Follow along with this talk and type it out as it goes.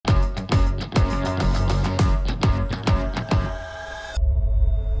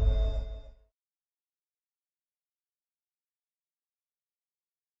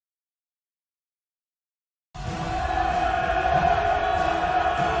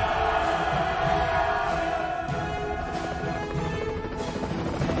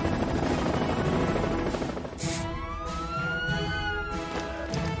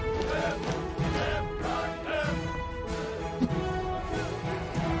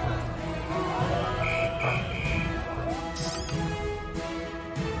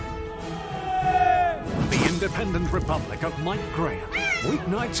independent republic of Mike Graham.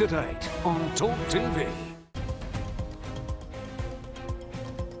 Weeknights at 8 on talkTV.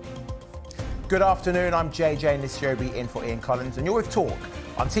 Good afternoon, I'm JJ Anisiobi in for Ian Collins, and you're with Talk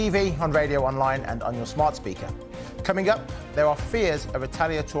on TV, on radio, online and on your smart speaker. Coming up, there are fears a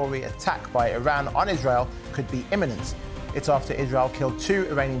retaliatory attack by Iran on Israel could be imminent. It's after Israel killed 2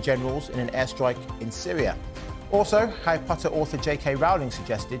 Iranian generals in an airstrike in Syria. Also, Harry Potter author J.K. Rowling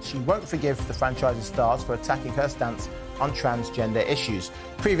suggested she won't forgive the franchise's stars for attacking her stance on transgender issues.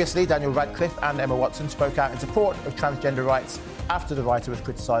 Previously, Daniel Radcliffe and Emma Watson spoke out in support of transgender rights after the writer was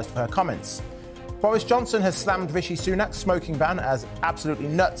criticised for her comments. Boris Johnson has slammed Rishi Sunak's smoking ban as absolutely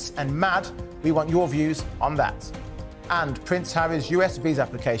nuts and mad. We want your views on that. And Prince Harry's US visa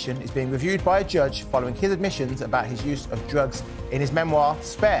application is being reviewed by a judge following his admissions about his use of drugs in his memoir,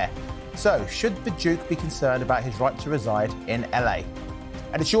 Spare. So, should the Duke be concerned about his right to reside in LA?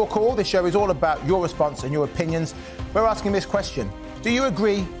 And it's your call. This show is all about your response and your opinions. We're asking this question. Do you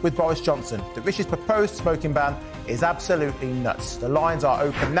agree with Boris Johnson that Rishi's proposed smoking ban is absolutely nuts? The lines are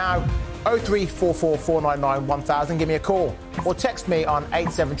open now. 0344 499 1000. Give me a call. Or text me on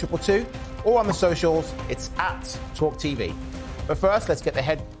 87222. Or on the socials, it's at talkTV. But first, let's get the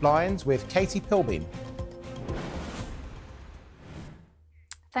headlines with Katie Pilbeam.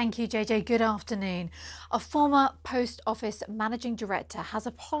 Thank you, JJ. Good afternoon. A former post office managing director has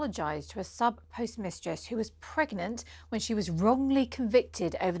apologised to a sub-postmistress who was pregnant when she was wrongly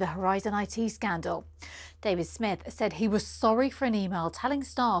convicted over the Horizon IT scandal. David Smith said he was sorry for an email telling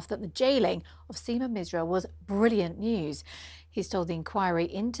staff that the jailing of Seema Misra was brilliant news. He's told the inquiry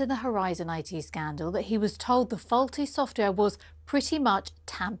into the Horizon IT scandal that he was told the faulty software was pretty much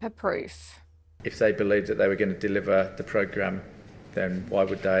tamper-proof. If they believed that they were going to deliver the programme, then why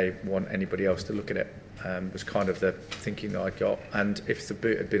would they want anybody else to look at it? Was kind of the thinking that I got. And if the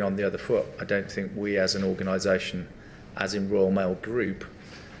boot had been on the other foot, I don't think we as an organisation, as in Royal Mail Group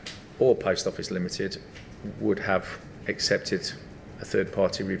or Post Office Limited, would have accepted a third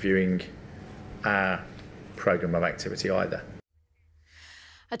party reviewing our programme of activity either.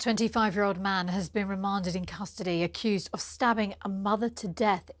 A 25-year-old man has been remanded in custody accused of stabbing a mother to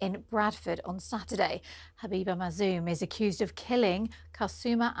death in Bradford on Saturday. Habiba Mazoum is accused of killing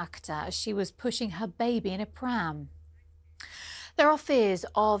Kasuma Akhtar as she was pushing her baby in a pram. There are fears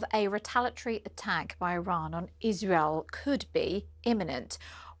of a retaliatory attack by Iran on Israel could be imminent.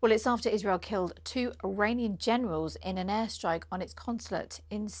 Well, it's after Israel killed 2 Iranian generals in an airstrike on its consulate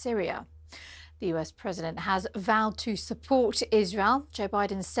in Syria. The US president has vowed to support Israel. Joe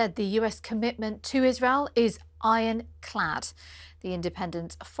Biden said the US commitment to Israel is ironclad. The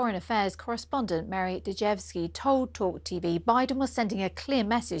Independent Foreign Affairs correspondent Mary Dejevsky told talkTV Biden was sending a clear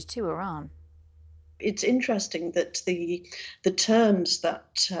message to Iran. It's interesting that the terms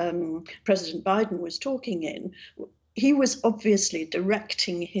that President Biden was talking in, he was obviously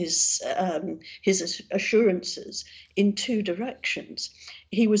directing his assurances in 2 directions.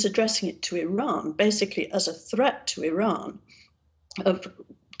 He was addressing it to Iran, basically as a threat to Iran, of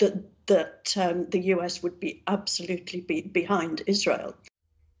that the US would be absolutely behind Israel.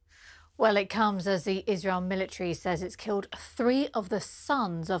 Well, it comes as the Israel military says it's killed 3 of the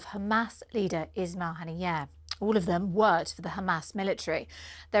sons of Hamas leader Ismail Haniyeh. All of them worked for the Hamas military.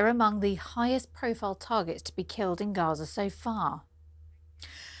 They're among the highest profile targets to be killed in Gaza so far.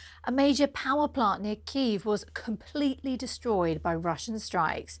 A major power plant near Kyiv was completely destroyed by Russian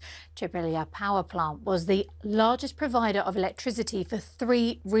strikes. Trypillia power plant was the largest provider of electricity for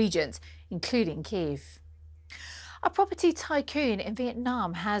 3 regions, including Kyiv. A property tycoon in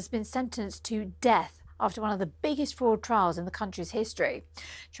Vietnam has been sentenced to death after one of the biggest fraud trials in the country's history.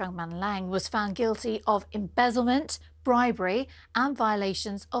 Trung Man Lang was found guilty of embezzlement, bribery and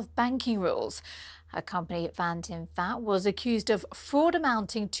violations of banking rules. Her company, Van Tin Phat, was accused of fraud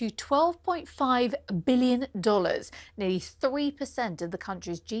amounting to $12.5 billion, nearly 3% of the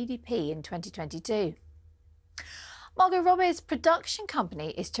country's GDP in 2022. Margot Robbie's production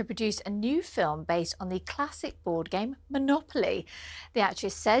company is to produce a new film based on the classic board game Monopoly. The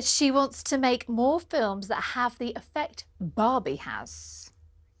actress says she wants to make more films that have the effect Barbie has.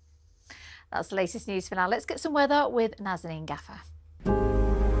 That's the latest news for now. Let's get some weather with Nazanin Gaffer.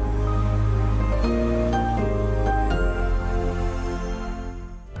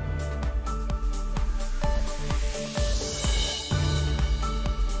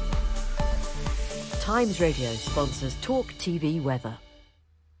 Times Radio sponsors talkTV weather.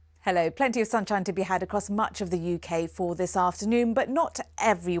 Hello. Plenty of sunshine to be had across much of the UK for this afternoon, but not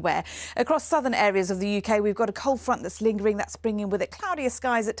everywhere. Across southern areas of the UK, we've got a cold front that's lingering. That's bringing with it cloudier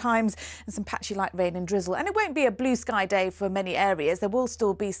skies at times and some patchy light rain and drizzle. And it won't be a blue sky day for many areas. There will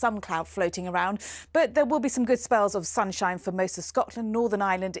still be some cloud floating around, but there will be some good spells of sunshine for most of Scotland, Northern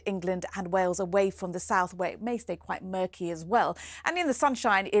Ireland, England and Wales, away from the south, where it may stay quite murky as well. And in the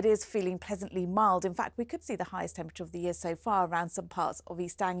sunshine, it is feeling pleasantly mild. In fact, we could see the highest temperature of the year so far around some parts of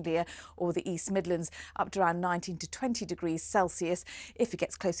East Anglia or the East Midlands, up to around 19 to 20 degrees Celsius. If it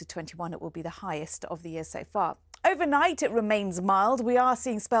gets close to 21, it will be the highest of the year so far. Overnight, it remains mild. We are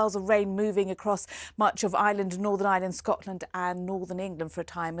seeing spells of rain moving across much of Ireland, Northern Ireland, Scotland and Northern England for a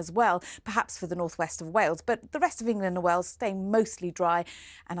time as well, perhaps for the northwest of Wales. But the rest of England and Wales staying mostly dry.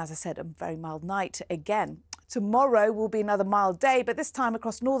 And as I said, a very mild night again. Tomorrow will be another mild day, but this time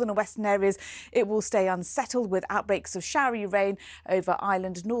across northern and western areas, it will stay unsettled with outbreaks of showery rain over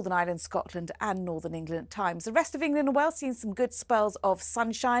Ireland, Northern Ireland, Scotland and Northern England at times. The rest of England and Wales seeing some good spells of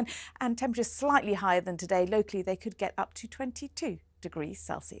sunshine and temperatures slightly higher than today. Locally, they could get up to 22 degrees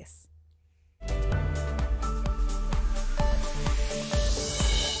Celsius.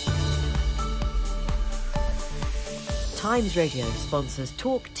 Times Radio sponsors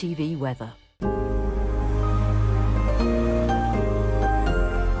talkTV weather.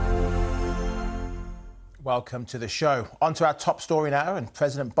 Welcome to the show. On to our top story now, and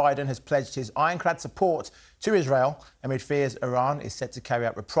President Biden has pledged his ironclad support to Israel amid fears Iran is set to carry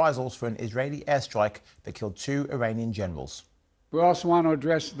out reprisals for an Israeli airstrike that killed 2 Iranian generals. We also want to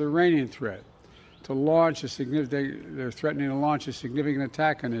address the Iranian threat to launch a significant, they're threatening to launch a significant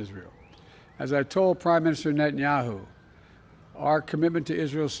attack on Israel. As I told Prime Minister Netanyahu, our commitment to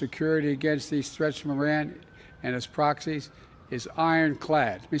Israel's security against these threats from Iran and its proxies is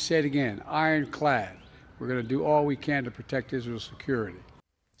ironclad. Let me say it again, ironclad. We're going to do all we can to protect Israel's security.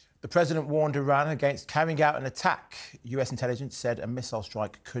 The president warned Iran against carrying out an attack. US intelligence said a missile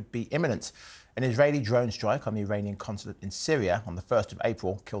strike could be imminent. An Israeli drone strike on the Iranian consulate in Syria on the 1st of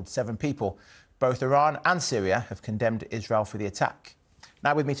April killed 7 people. Both Iran and Syria have condemned Israel for the attack.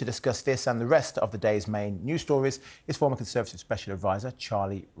 Now with me to discuss this and the rest of the day's main news stories is former Conservative Special Advisor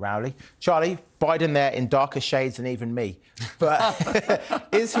Charlie Rowley. Charlie, Biden there in darker shades than even me. But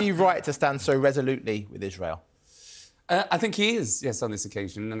is he right to stand so resolutely with Israel? I think he is, yes, on this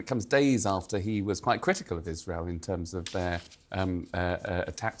occasion, and it comes days after he was quite critical of Israel in terms of their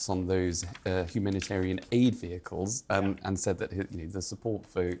attacks on those humanitarian aid vehicles, and said that the support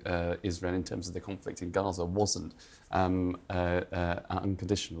for Israel in terms of the conflict in Gaza wasn't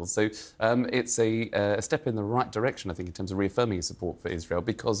unconditional. So it's a step in the right direction, I think, in terms of reaffirming his support for Israel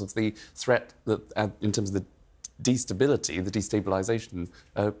because of the threat that, in terms of the destabilisation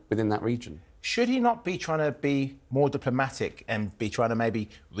within that region. Should he not be trying to be more diplomatic and be trying to maybe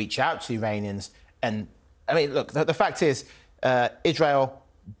reach out to Iranians? And, I mean, look, the fact is, Israel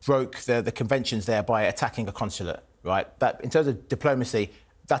broke the conventions there by attacking a consulate, right? That, in terms of diplomacy,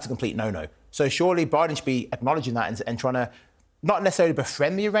 that's a complete no-no. So surely Biden should be acknowledging that and trying to not necessarily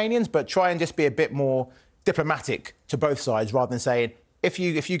befriend the Iranians, but try and just be a bit more diplomatic to both sides rather than saying, if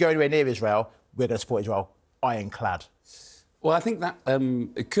you go anywhere near Israel, we're going to support Israel ironclad. Well, I think that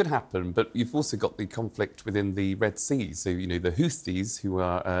it could happen, but you've also got the conflict within the Red Sea. So, the Houthis, who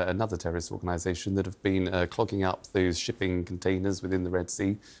are another terrorist organisation that have been clogging up those shipping containers within the Red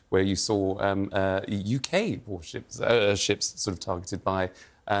Sea, where you saw UK warships, ships sort of targeted by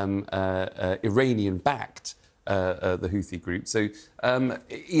Iranian-backed the Houthi group. So,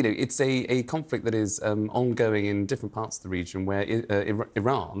 it's a conflict that is ongoing in different parts of the region where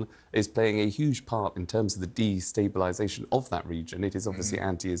Iran is playing a huge part in terms of the destabilisation of that region. It is obviously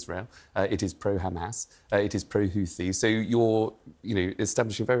anti-Israel. It is pro-Hamas. It is pro-Houthi. So you're,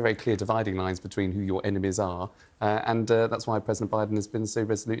 establishing very, very clear dividing lines between who your enemies are. And that's why President Biden has been so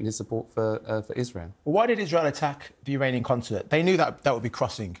resolute in his support for Israel. Well, why did Israel attack the Iranian consulate? They knew that would be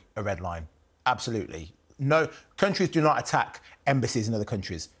crossing a red line. Absolutely. No, countries do not attack embassies in other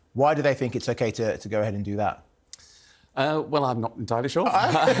countries. Why do they think it's OK to go ahead and do that? Well, I'm not entirely sure.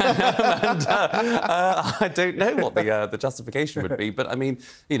 And, I don't know what the justification would be. But, I mean,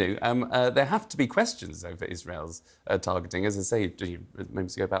 there have to be questions over Israel's targeting. As I say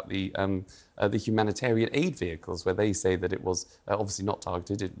moments ago about the humanitarian aid vehicles, where they say that it was obviously not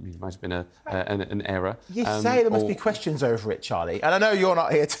targeted. It might have been an error. You say there must be questions over it, Charlie. And I know you're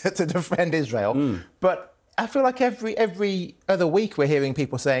not here to defend Israel, but I feel like every other week we're hearing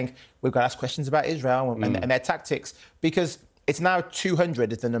people saying we've got to ask questions about Israel and their tactics, because it's now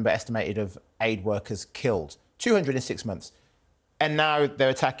 200 is the number estimated of aid workers killed. 200 in 6 months. And now they're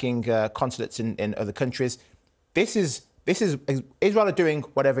attacking consulates in other countries. This is Israel are doing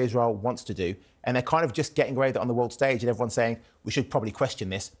whatever Israel wants to do, and they're kind of just getting away with it on the world stage, and everyone's saying we should probably question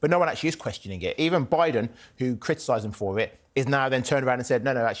this, but no one actually is questioning it. Even Biden, who criticised them for it, is now then turned around and said,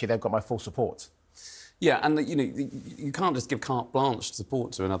 no, actually, they've got my full support. Yeah, and you can't just give carte blanche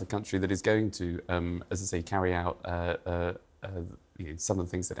support to another country that is going to, as I say, carry out some of the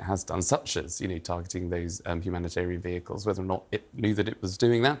things that it has done, such as targeting those humanitarian vehicles, whether or not it knew that it was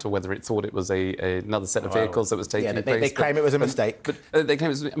doing that, or whether it thought it was another set of vehicles that was taking place. They claim it was a mistake. But they claim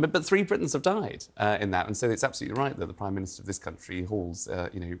it was, but 3 Britons have died in that, and so it's absolutely right that the Prime Minister of this country hauls,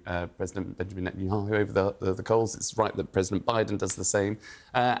 President Benjamin Netanyahu over the coals. It's right that President Biden does the same.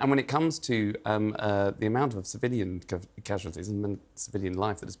 And when it comes to the amount of civilian casualties and civilian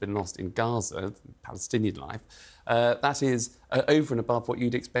life that has been lost in Gaza, Palestinian life, that is over and above what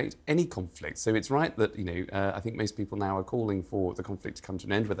you'd expect any conflict. So it's right that, I think most people now are calling for the conflict to come to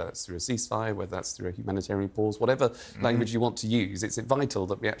an end, whether that's through a ceasefire, whether that's through a humanitarian pause, whatever language you want to use. It's vital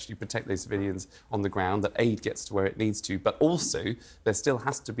that we actually protect those civilians on the ground, that aid gets to where it needs to, but also there still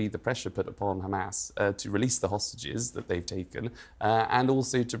has to be the pressure put upon Hamas to release the hostages that they've taken, and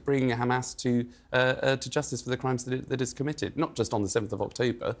also to bring Hamas to justice for the crimes that it's committed, not just on the 7th of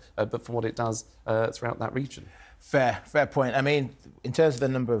October, but for what it does throughout that region. Fair point. I mean, in terms of the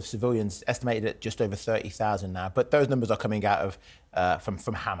number of civilians, estimated at just over 30,000 now, but those numbers are coming out of from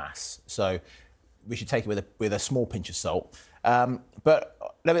Hamas. So we should take it with a small pinch of salt. But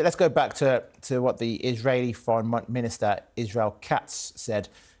let's go back to what the Israeli Foreign Minister Israel Katz said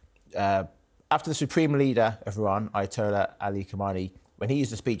after the supreme leader of Iran, Ayatollah Ali Khamenei, when he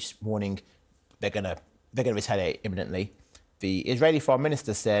used a speech warning they're going to retaliate imminently. The Israeli Foreign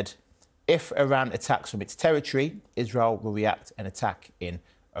Minister said, if Iran attacks from its territory, Israel will react and attack in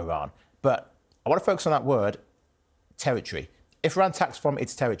Iran. But I want to focus on that word, territory. If Iran attacks from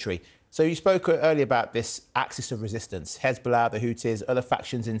its territory. So you spoke earlier about this axis of resistance, Hezbollah, the Houthis, other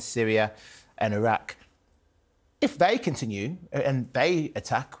factions in Syria and Iraq. If they continue and they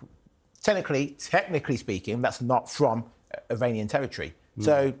attack, technically speaking, that's not from Iranian territory.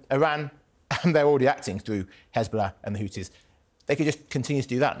 So Iran, and they're already acting through Hezbollah and the Houthis, they could just continue to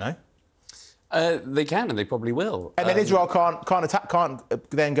do that, no? They can, and they probably will. And then Israel can't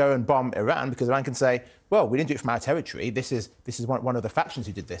then go and bomb Iran, because Iran can say, well, we didn't do it from our territory. This is one of the factions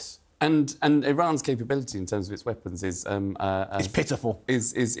who did this. And Iran's capability in terms of its weapons is pitiful.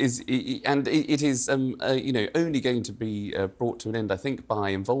 And it is only going to be brought to an end, I think, by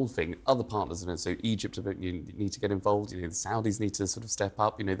involving other partners in it. So Egypt need to get involved. The Saudis need to sort of step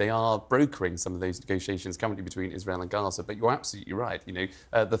up. They are brokering some of those negotiations currently between Israel and Gaza. But you're absolutely right.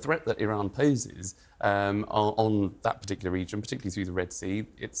 The threat that Iran poses on that particular region, particularly through the Red Sea,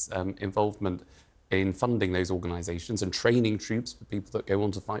 its involvement in funding those organisations and training troops for people that go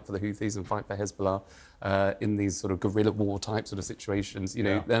on to fight for the Houthis and fight for Hezbollah in these sort of guerrilla war type sort of situations.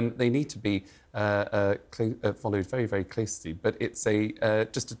 They need to be followed very, very closely. But it's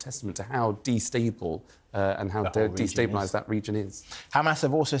just a testament to how destable and how destabilised that region is. Hamas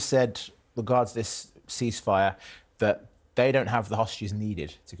have also said, regards this ceasefire, that they don't have the hostages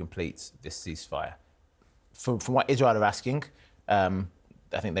needed to complete this ceasefire. From what Israel are asking, I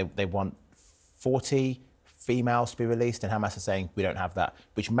think they want 40 females to be released, and Hamas are saying we don't have that,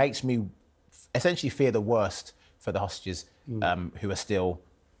 which makes me essentially fear the worst for the hostages who are still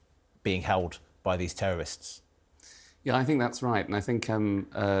being held by these terrorists. Yeah, I think that's right, and I think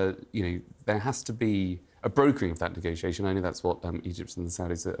there has to be a brokering of that negotiation. I know that's what Egypt and the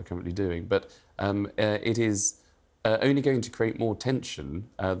Saudis are currently doing, but it is only going to create more tension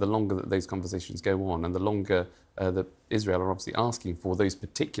the longer that those conversations go on, and the longer that Israel are obviously asking for those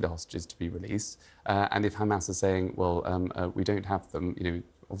particular hostages to be released. And if Hamas are saying, well, we don't have them,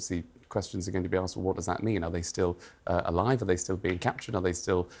 obviously questions are going to be asked, well, what does that mean? Are they still alive? Are they still being captured? Are they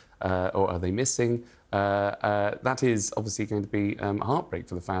still, or are they missing? That is obviously going to be a heartbreak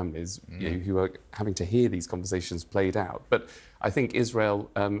for the families who are having to hear these conversations played out. But I think Israel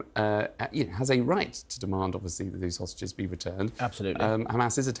has a right to demand, obviously, that those hostages be returned. Absolutely.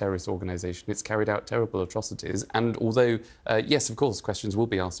 Hamas is a terrorist organisation. It's carried out terrible atrocities. And although, yes, of course, questions will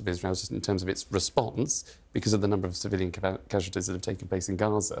be asked of Israel just in terms of its response because of the number of civilian casualties that have taken place in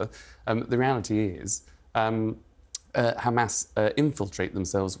Gaza, the reality is Hamas infiltrate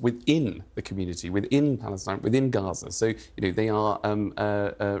themselves within the community, within Palestine, within Gaza. So, they are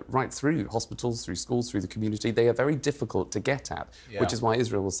right through hospitals, through schools, through the community. They are very difficult to get at, which is why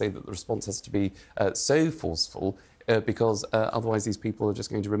Israel will say that the response has to be so forceful because otherwise these people are just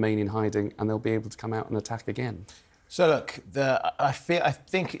going to remain in hiding and they'll be able to come out and attack again. So, look, I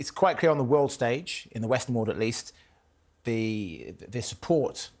think it's quite clear on the world stage, in the Western world at least, the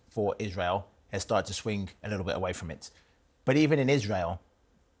support for Israel has started to swing a little bit away from it. But even in Israel,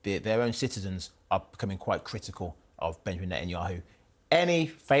 their own citizens are becoming quite critical of Benjamin Netanyahu. Any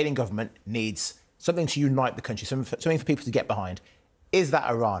failing government needs something to unite the country, something for people to get behind. Is that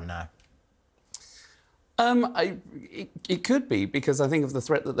Iran now? It could be, because I think of the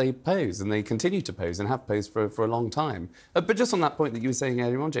threat that they pose, and they continue to pose and have posed for a long time. But just on that point that you were saying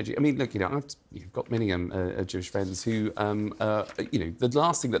earlier on, JG, I mean, look, you've got many Jewish friends who, the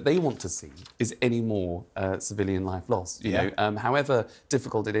last thing that they want to see is any more civilian life lost. You know, however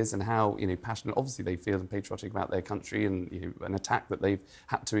difficult it is, and how passionate, obviously, they feel and patriotic about their country, and an attack that they've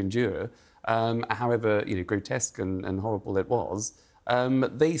had to endure, however grotesque and horrible it was.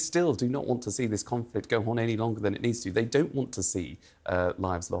 They still do not want to see this conflict go on any longer than it needs to. They don't want to see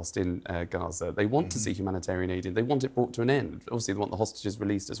lives lost in Gaza. They want to see humanitarian aid in. They want it brought to an end. Obviously, they want the hostages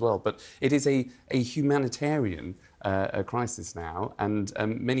released as well. But it is a humanitarian crisis now, and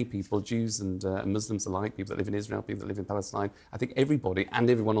many people, Jews and Muslims alike, people that live in Israel, people that live in Palestine, I think everybody and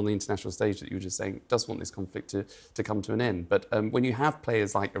everyone on the international stage that you were just saying does want this conflict to come to an end. But when you have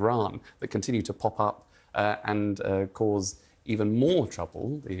players like Iran that continue to pop up and cause even more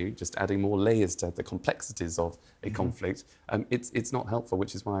trouble, just adding more layers to the complexities of a conflict, it's not helpful,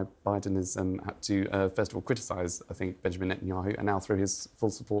 which is why Biden has had to, first of all, criticise, I think, Benjamin Netanyahu, and now throw his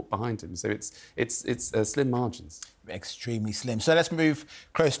full support behind him. So it's slim margins. Extremely slim. So let's move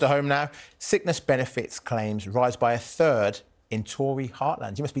close to home now. Sickness benefits claims rise by a third in Tory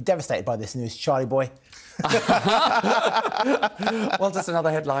heartland. You must be devastated by this news, Charlie boy. Well, just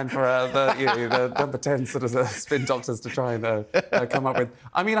another headline for the number 10 sort of spin doctors to try and come up with.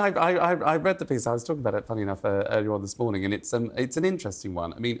 I mean, I read the piece. I was talking about it, funny enough, earlier on this morning, and it's an interesting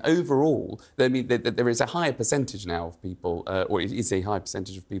one. I mean, overall, there is a higher percentage now of people, or it is a high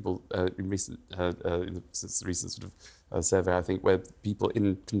percentage of people since the recent sort of survey, I think, where people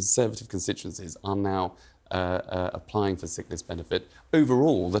in Conservative constituencies are now applying for sickness benefit.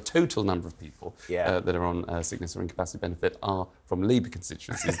 Overall, the total number of people that are on sickness or incapacity benefit are from Labour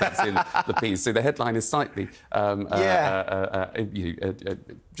constituencies. That's in the piece. So the headline is slightly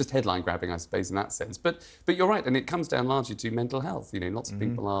just headline grabbing, I suppose, in that sense. But you're right, and it comes down largely to mental health. Lots of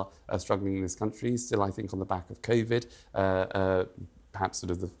people are struggling in this country still, I think, on the back of COVID. Perhaps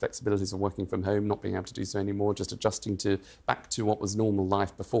sort of the flexibilities of working from home, not being able to do so anymore, just adjusting back to what was normal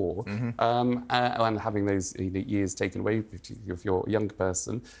life before, and having those years taken away if you're a younger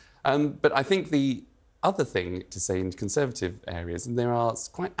person. But I think the other thing to say in Conservative areas, and there are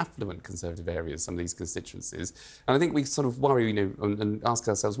quite affluent Conservative areas, some of these constituencies, and I think we sort of worry, and ask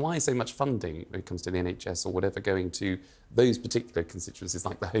ourselves, why is so much funding when it comes to the NHS or whatever going to those particular constituencies,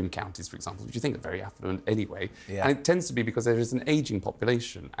 like the home counties, for example, which you think are very affluent anyway. And it tends to be because there is an ageing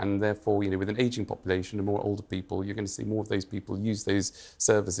population, and therefore, with an ageing population and more older people, you're going to see more of those people use those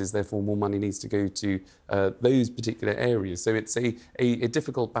services, therefore more money needs to go to those particular areas. So it's a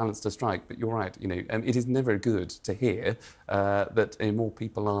difficult balance to strike, but you're right, it is never good to hear that more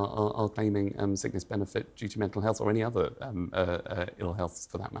people are claiming sickness benefit due to mental health or any other ill health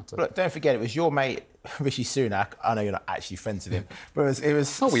for that matter. Look, don't forget, it was your mate, Rishi Sunak. I know you're not actually friends with him, but it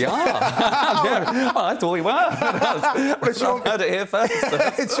was... Oh, we are. Yeah. Oh, I thought we were. I've heard it here first.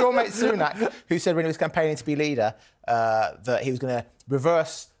 It's your mate Sunak who said when he was campaigning to be leader that he was going to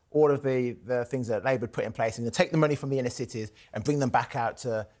reverse all of the things that Labour had put in place and to take the money from the inner cities and bring them back out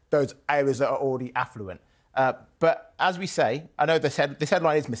to those areas that are already affluent. But as we say, I know this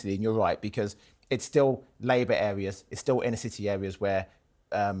headline is misleading, you're right, because it's still Labour areas, it's still inner city areas where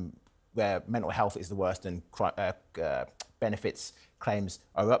mental health is the worst and benefits claims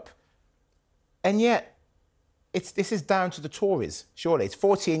are up. And yet, this is down to the Tories, surely. It's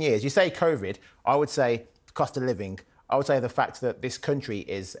 14 years. You say COVID, I would say cost of living. I would say the fact that this country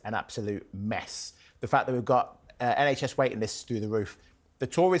is an absolute mess. The fact that we've got NHS waiting lists through the roof. The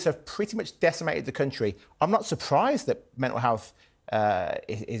Tories have pretty much decimated the country. I'm not surprised that mental health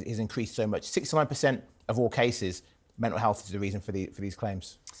is increased so much. 69% of all cases, mental health is the reason for these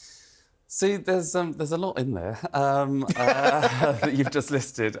claims. See, there's a lot in there that you've just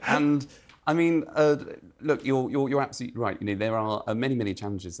listed, and I mean, look, you're absolutely right. There are many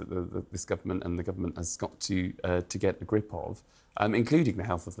challenges that this government and the government has got to get a grip of. Including the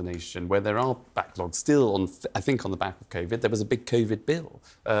health of the nation, where there are backlogs still I think on the back of COVID. There was a big COVID bill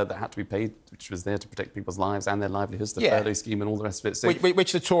that had to be paid, which was there to protect people's lives and their livelihoods, the furlough scheme and all the rest of it. So,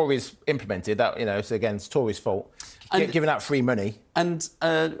 which the Tories implemented. That so again, it's Tories' fault. Giving out free money. And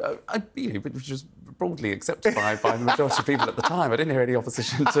which was broadly accepted by the majority of people at the time. I didn't hear any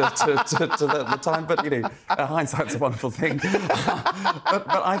opposition to the time, but, you know, hindsight's a wonderful thing. but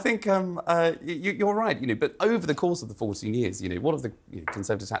I think you're right, you know, but over the course of the 14 years, you know, what have the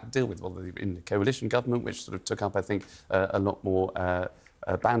Conservatives had to deal with? Well, they're in the coalition government, which sort of took up, I think, a lot more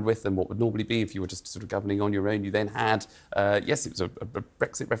bandwidth than what would normally be if you were just sort of governing on your own. You then had, yes, it was a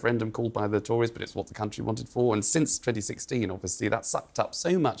Brexit referendum called by the Tories, but it's what the country wanted for. And since 2016, obviously, that sucked up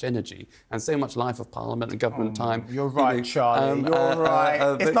so much energy and so much life of Parliament and government time. You're right, Charlie. You're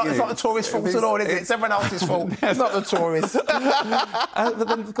right. It's not the Tories' fault at all, is it? It's everyone else's fault. It's not the Tories. But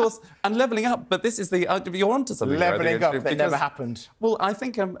then, of course, and levelling up. But this is the you're onto something. Levelling up that never happened. Well, I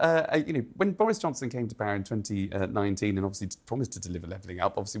think you know, when Boris Johnson came to power in 2019 and obviously promised to deliver levelling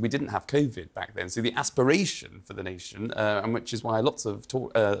up, obviously we didn't have COVID back then, so the aspiration for the nation, and which is why lots of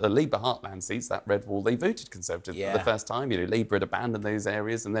Labour heartland seats, that red wall, they voted Conservative for the first time. You know, Labour had abandoned those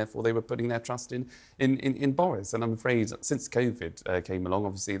areas, and therefore they were putting their trust in Boris. And I'm afraid since COVID came along,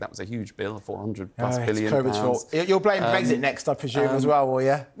 obviously that was a huge bill, £400+ billion. COVID's fault. You'll blame Brexit next, I presume, as well, will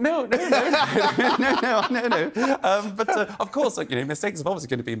you? No. But of course, you know, mistakes are obviously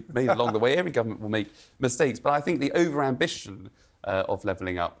going to be made along the way. Every government will make mistakes, but I think the over-ambition of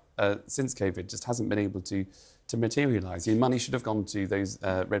levelling up since COVID just hasn't been able to materialise. You know, money should have gone to those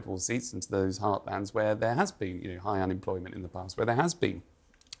red wall seats and to those heartlands where there has been, you know, high unemployment in the past, where there has been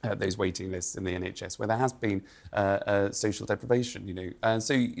those waiting lists in the NHS, where there has been social deprivation, you know. And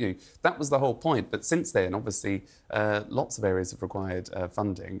so, you know, that was the whole point. But since then, obviously, lots of areas have required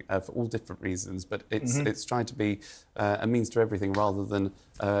funding for all different reasons, but it's tried to be a means to everything rather than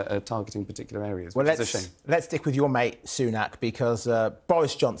targeting particular areas, which is a shame. Let's stick with your mate, Sunak, because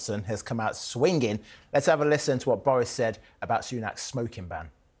Boris Johnson has come out swinging. Let's have a listen to what Boris said about Sunak's smoking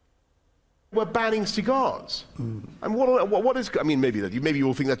ban. We're banning cigars. And what is? I mean, maybe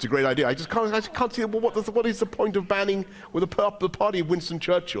you'll think that's a great idea. I just can't see what is the point of banning? Well, the party of Winston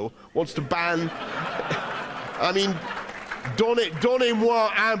Churchill wants to ban. I mean,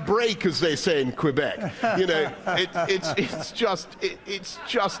 donnez-moi un break, as they say in Quebec. You know, it's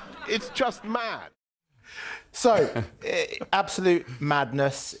just mad. So, absolute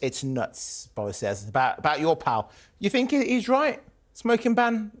madness. It's nuts, Boris says, about your pal. You think he's right? Smoking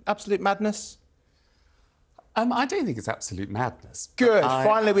ban, absolute madness? I don't think it's absolute madness. Good.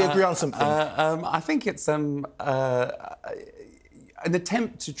 Finally, we agree on something. I think it's an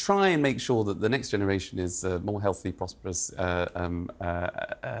attempt to try and make sure that the next generation is more healthy, prosperous, and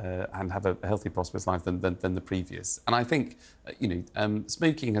have a healthy, prosperous life than the previous. And I think, you know,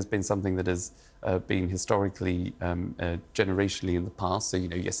 smoking has been something that has been historically, generationally in the past. So, you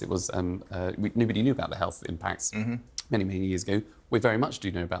know, yes, it was. Nobody knew about the health impacts many, many years ago. We very much do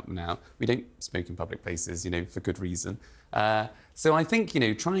know about them now. We don't smoke in public places, you know, for good reason. So I think, you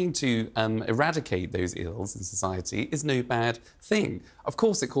know, trying to eradicate those ills in society is no bad thing. Of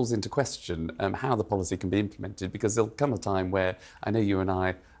course, it calls into question how the policy can be implemented, because there'll come a time where I know you and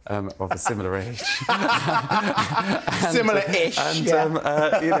I of a similar age. Similar-ish,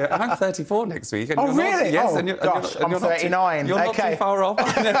 yeah. You know, I'm 34 next week. And oh, really? Yes, oh, and you're, gosh, and you're I'm 39. You're not okay. too far off.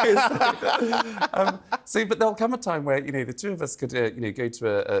 So, but there'll come a time where, you know, the two of us could, you know, go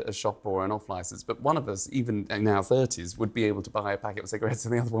to a shop or an off-licence, but one of us, even in our 30s, would be able to buy a packet of cigarettes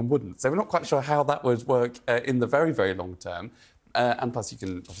and the other one wouldn't. So we're not quite sure how that would work in the very, very long term. And plus, you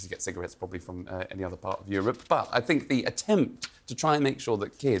can obviously get cigarettes probably from any other part of Europe. But I think the attempt to try and make sure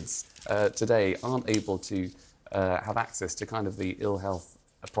that kids today aren't able to have access to kind of the ill health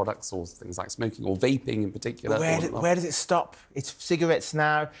products or things like smoking or vaping in particular. Where does it stop? It's cigarettes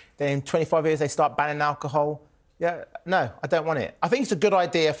now. Then in 25 years, they start banning alcohol. Yeah, no, I don't want it. I think it's a good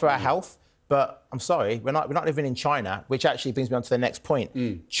idea for our health, but I'm sorry, we're not living in China, which actually brings me on to the next point.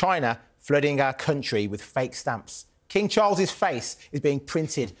 China flooding our country with fake stamps. King Charles's face is being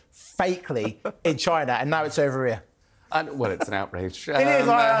printed fakely in China, and now it's over here. Well, it's an outrage. It is.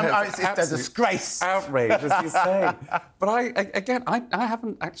 It's a disgrace. Outrage, as you say. But I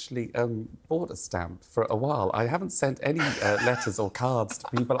haven't actually bought a stamp for a while. I haven't sent any letters or cards to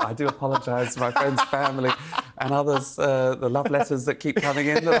people. I do apologise to my friends, family, and others. The love letters that keep coming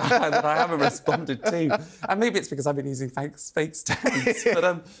in that I haven't responded to. And maybe it's because I've been using fake stamps.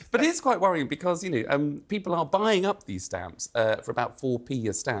 But it is quite worrying because, you know, people are buying up these stamps for about 4p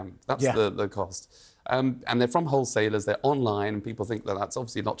a stamp. That's the cost. And they're from wholesalers, they're online, and people think that that's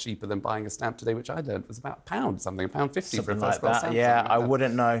obviously a lot cheaper than buying a stamp today, which I learned was about £1 something, £1.50 for a first class stamp. Yeah, I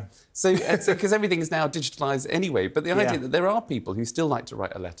wouldn't know. So, because everything is now digitalised anyway. But the idea that there are people who still like to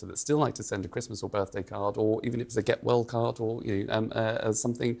write a letter, that still like to send a Christmas or birthday card, or even if it's a get well card, or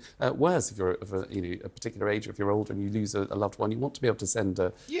something worse if you're of a particular age, or if you're older and you lose a loved one, you want to be able to send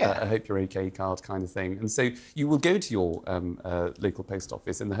a hope you're okay card kind of thing. And so you will go to your local post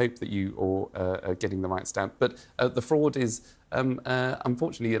office in the hope that you are getting the right stamp. But the fraud is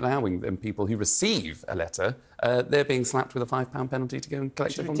unfortunately allowing them people who receive a letter, they're being slapped with a £5 penalty to go and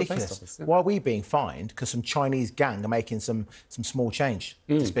collect it from the post office. Why are we being fined? Because some Chinese gang are making some small change.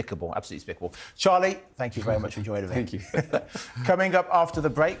 Despicable, absolutely despicable. Charlie, thank you very much for joining me. Thank you. Coming up after the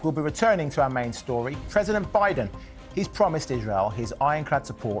break, we'll be returning to our main story. President Biden, he's promised Israel his ironclad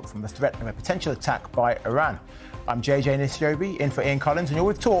support from the threat of a potential attack by Iran. I'm JJ Anisiobi, in for Ian Collins, and you're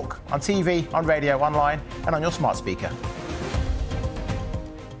with Talk on TV, on radio, online, and on your smart speaker.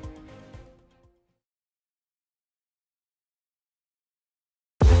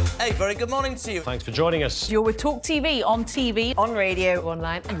 Hey, very good morning to you. Thanks for joining us. You're with Talk TV, on radio,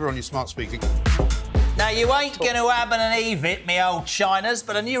 online. And we're on your smart speaker. Now, you ain't going to have an Eve it, me old Chinas,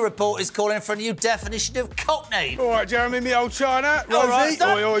 but a new report is calling for a new definition of cockney. All right, Jeremy, me old China. All right,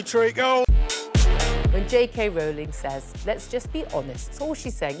 Rosie, oi, treacle. When J.K. Rowling says, let's just be honest, that's all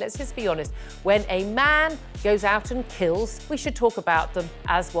she's saying, let's just be honest. When a man goes out and kills, we should talk about them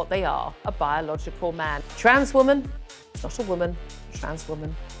as what they are, a biological man. Trans woman, it's not a woman. Trans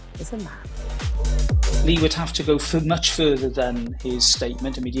woman is a man. Lee would have to go much further than his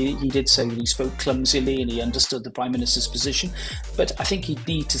statement. I mean, he did say that he spoke clumsily and he understood the Prime Minister's position, but I think he'd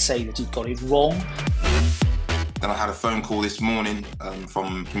need to say that he'd got it wrong. Then I had a phone call this morning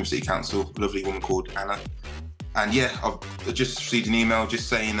from City Council, a lovely woman called Anna. And yeah, I've just received an email just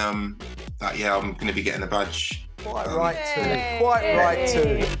saying that, I'm going to be getting a badge. Quite right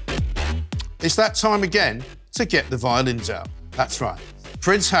too. It's that time again to get the violins out. That's right.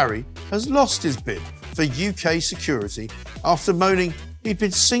 Prince Harry has lost his bid for UK security after moaning he'd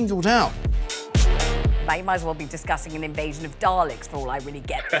been singled out. You might as well be discussing an invasion of Daleks for all I really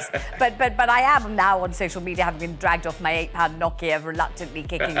get this. but I am now on social media, having been dragged off my £8 Nokia, reluctantly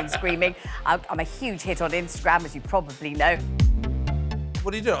kicking and screaming. I'm a huge hit on Instagram, as you probably know.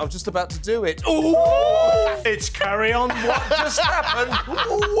 What are you doing? I was just about to do it. Ooh! It's Carry On. What just happened?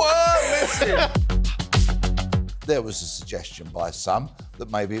 Whoa, listen. There was a suggestion by some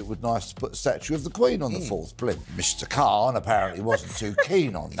that maybe it would be nice to put a statue of the Queen on the fourth blimp. Mr. Khan apparently wasn't too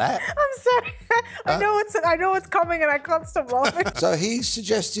keen on that. I'm sorry. I know it's coming and I can't stop laughing. So he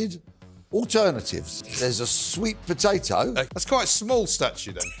suggested alternatives. There's a sweet potato. That's quite a small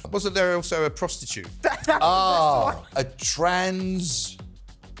statue then. Wasn't there also a prostitute? A trans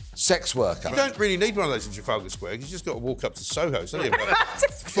sex worker. You don't really need one of those in Trafalgar Square. You just got to walk up to Soho, don't you?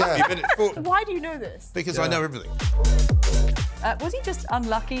 40 minutes. Why do you know this? Because I know everything. Was he just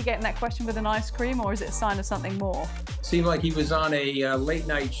unlucky getting that question with an ice cream, or is it a sign of something more? Seemed like he was on a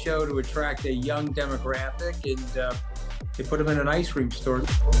late-night show to attract a young demographic, and they put him in an ice cream store.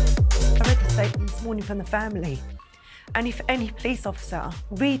 I read the statement this morning from the family, and if any police officer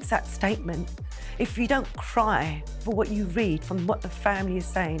reads that statement, if you don't cry for what you read from what the family is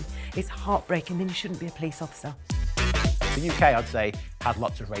saying, it's heartbreaking, then you shouldn't be a police officer. The UK, I'd say, has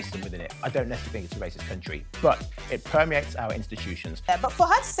lots of racism within it. I don't necessarily think it's a racist country, but it permeates our institutions. Yeah, but for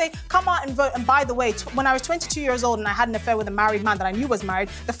her to say, come out and vote, and by the way, when I was 22 years old and I had an affair with a married man that I knew was married,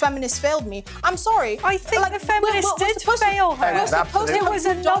 the feminists failed me. I'm sorry. I think the feminists did fail her. It was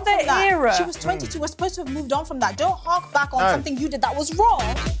another era. She was 22. We're supposed to have moved on from that. Don't hark back on something you did that was wrong.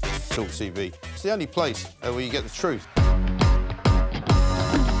 Talk TV. It's the only place where you get the truth.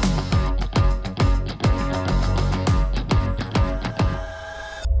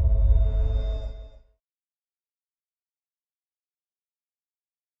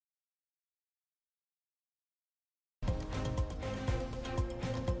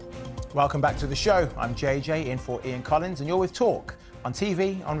 Welcome back to the show. I'm JJ, in for Ian Collins, and you're with Talk on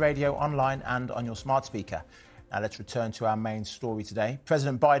TV, on radio, online, and on your smart speaker. Now let's return to our main story today.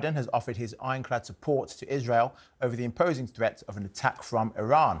 President Biden has offered his ironclad support to Israel over the imposing threat of an attack from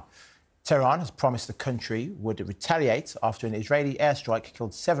Iran. Tehran has promised the country would retaliate after an Israeli airstrike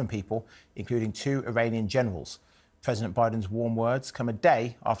killed 7 people, including 2 Iranian generals. President Biden's warm words come a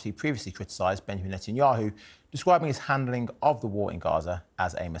day after he previously criticised Benjamin Netanyahu, describing his handling of the war in Gaza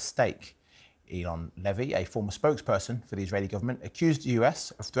as a mistake. Elon Levy, a former spokesperson for the Israeli government, accused the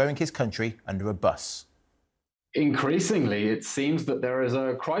US of throwing his country under a bus. Increasingly, it seems that there is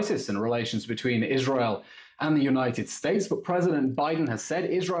a crisis in relations between Israel and the United States, but President Biden has said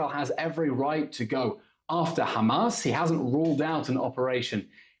Israel has every right to go after Hamas. He hasn't ruled out an operation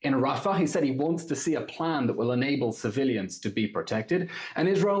In Rafah, he said he wants to see a plan that will enable civilians to be protected, and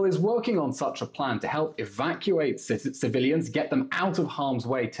Israel is working on such a plan to help evacuate civilians, get them out of harm's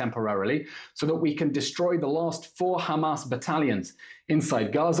way temporarily, so that we can destroy the last 4 Hamas battalions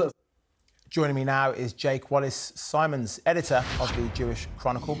inside Gaza. Joining me now is Jake Wallace-Simons, editor of the Jewish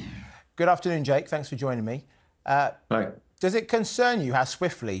Chronicle. Good afternoon, Jake. Thanks for joining me. Hi. Does it concern you how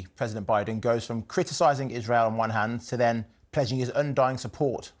swiftly President Biden goes from criticising Israel on one hand to then pledging his undying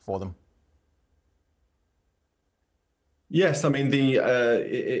support for them? Yes, I mean,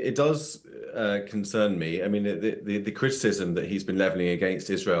 it does concern me. I mean, the criticism that he's been levelling against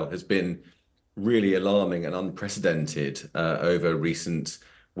Israel has been really alarming and unprecedented over recent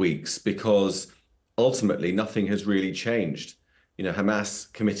weeks, because ultimately nothing has really changed. You know,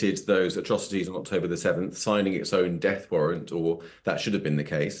 Hamas committed those atrocities on October the 7th, signing its own death warrant, or that should have been the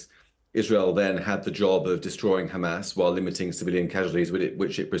case. Israel then had the job of destroying Hamas while limiting civilian casualties,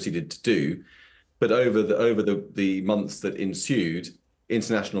 which it proceeded to do. But over the months that ensued,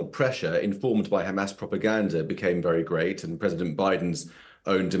 international pressure, informed by Hamas propaganda, became very great, and President Biden's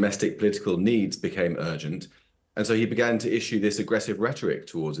own domestic political needs became urgent. And so he began to issue this aggressive rhetoric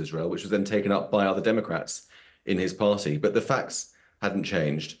towards Israel, which was then taken up by other Democrats in his party. But the facts hadn't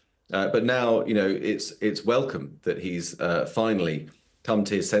changed. But now, you know, it's welcome that he's finally come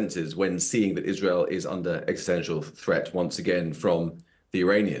to his senses when seeing that Israel is under existential threat once again from the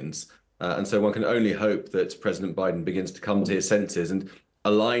Iranians. And so one can only hope that President Biden begins to come to his senses and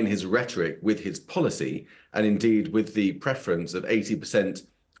align his rhetoric with his policy, and indeed with the preference of 80%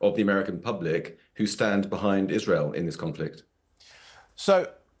 of the American public who stand behind Israel in this conflict. So,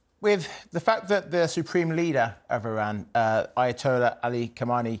 with the fact that the supreme leader of Iran, Ayatollah Ali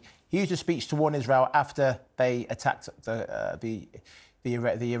Khamenei, he used a speech to warn Israel after they attacked the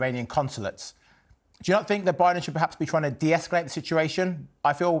Iranian consulates. Do you not think that Biden should perhaps be trying to de-escalate the situation?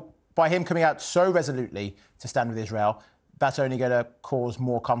 I feel by him coming out so resolutely to stand with Israel, that's only going to cause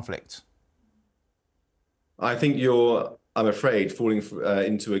more conflict. I think you're, I'm afraid, falling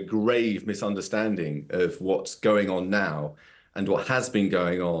into a grave misunderstanding of what's going on now and what has been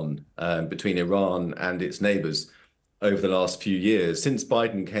going on between Iran and its neighbours over the last few years. Since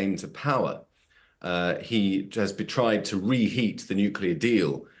Biden came to power, he has tried to reheat the nuclear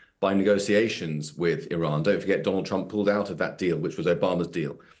deal by negotiations with Iran. Don't forget, Donald Trump pulled out of that deal, which was Obama's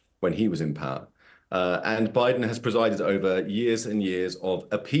deal when he was in power. And Biden has presided over years and years of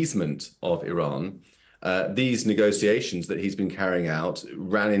appeasement of Iran. These negotiations that he's been carrying out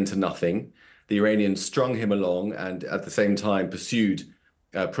ran into nothing. The Iranians strung him along and at the same time pursued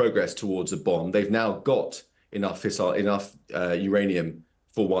progress towards a bomb. They've now got enough uranium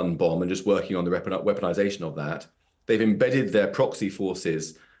for one bomb and just working on the weaponization of that. They've embedded their proxy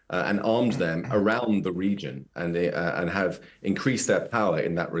forces and armed them around the region and have increased their power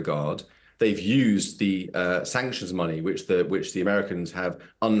in that regard. They've used the sanctions money, which the Americans have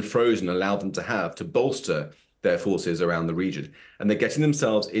unfrozen, allowed them to have, to bolster their forces around the region. And they're getting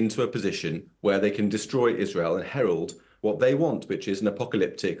themselves into a position where they can destroy Israel and herald what they want, which is an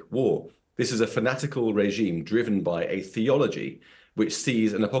apocalyptic war. This is a fanatical regime driven by a theology which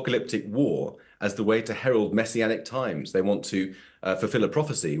sees an apocalyptic war as the way to herald messianic times. They want to fulfill a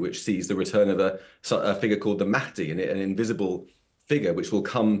prophecy which sees the return of a figure called the Mahdi, an invisible figure which will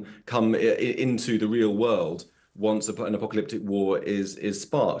come into the real world once an apocalyptic war is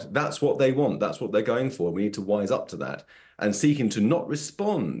sparked. That's what they want. That's what they're going for. We need to wise up to that, and seeking to not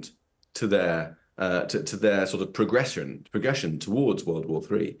respond to their sort of progression towards World War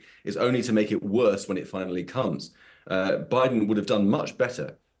III is only to make it worse when it finally comes. Biden would have done much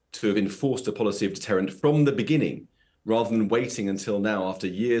better to have enforced a policy of deterrent from the beginning, rather than waiting until now, after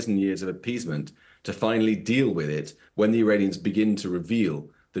years and years of appeasement, to finally deal with it when the Iranians begin to reveal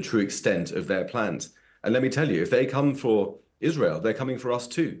the true extent of their plans. And let me tell you, if they come for Israel, they're coming for us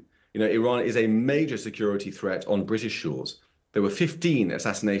too. You know, Iran is a major security threat on British shores. There were 15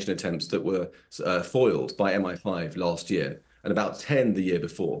 assassination attempts that were foiled by MI5 last year, and about 10 the year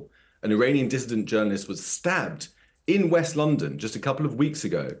before. An Iranian dissident journalist was stabbed in West London just a couple of weeks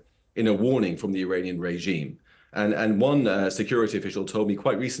ago in a warning from the Iranian regime. And one security official told me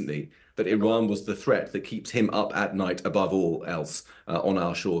quite recently that Iran was the threat that keeps him up at night above all else on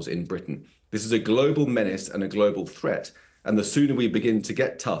our shores in Britain. This is a global menace and a global threat, and the sooner we begin to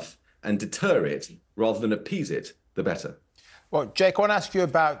get tough and deter it rather than appease it, the better. Well, Jake, I want to ask you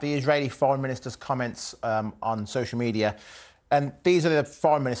about the Israeli foreign minister's comments on social media. And these are the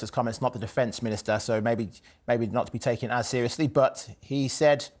foreign minister's comments, not the defence minister, so maybe not to be taken as seriously. But he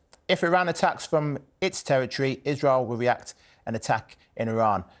said, if Iran attacks from its territory, Israel will react and attack in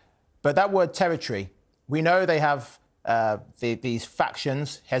Iran. But that word territory, we know they have these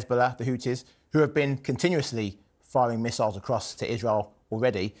factions, Hezbollah, the Houthis, who have been continuously firing missiles across to Israel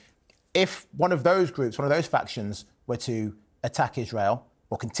already. If one of those groups, one of those factions were to attack Israel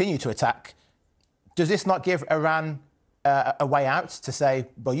or continue to attack, does this not give Iran a way out to say,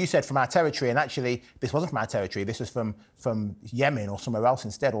 well, you said from our territory, and actually this wasn't from our territory, this was from Yemen or somewhere else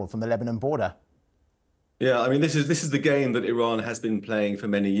instead, or from the Lebanon border? Yeah, I mean, this is the game that Iran has been playing for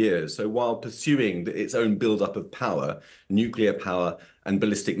many years. So while pursuing its own build-up of power, nuclear power and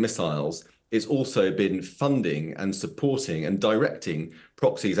ballistic missiles, it's also been funding and supporting and directing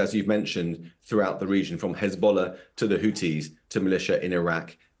proxies, as you've mentioned, throughout the region, from Hezbollah to the Houthis to militia in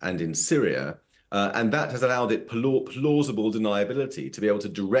Iraq and in Syria. And that has allowed it plausible deniability to be able to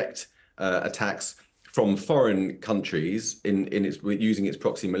direct attacks from foreign countries using its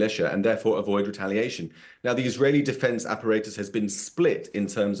proxy militia and therefore avoid retaliation. Now, the Israeli defense apparatus has been split in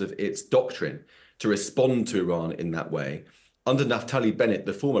terms of its doctrine to respond to Iran in that way. Under Naftali Bennett,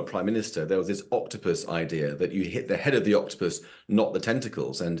 the former prime minister, there was this octopus idea that you hit the head of the octopus, not the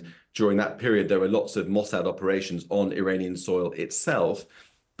tentacles. And during that period, there were lots of Mossad operations on Iranian soil itself.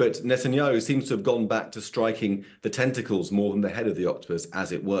 But Netanyahu seems to have gone back to striking the tentacles more than the head of the octopus,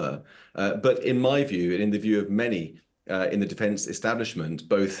 as it were. But in my view, and in the view of many in the defense establishment,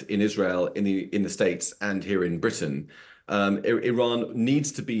 both in Israel, in the States, and here in Britain, Iran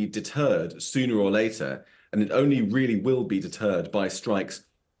needs to be deterred sooner or later, and it only really will be deterred by strikes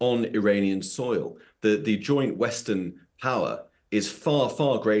on Iranian soil. The joint Western power is far,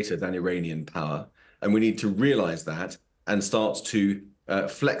 far greater than Iranian power, and we need to realize that and start to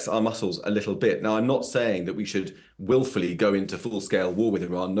flex our muscles a little bit. Now, I'm not saying that we should willfully go into full-scale war with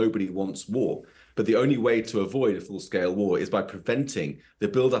Iran. Nobody wants war. But the only way to avoid a full-scale war is by preventing the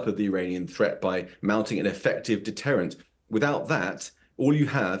build-up of the Iranian threat, by mounting an effective deterrent. Without that, all you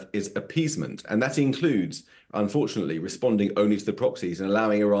have is appeasement. And that includes, unfortunately, responding only to the proxies and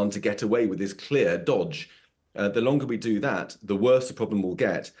allowing Iran to get away with this clear dodge. The longer we do that, the worse the problem will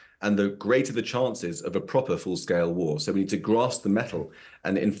get, and the greater the chances of a proper full-scale war. So we need to grasp the mettle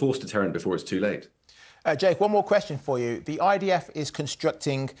and enforce deterrent before it's too late. Jake, one more question for you. The IDF is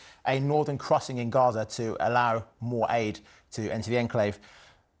constructing a northern crossing in Gaza to allow more aid to enter the enclave.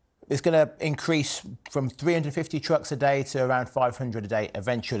 It's going to increase from 350 trucks a day to around 500 a day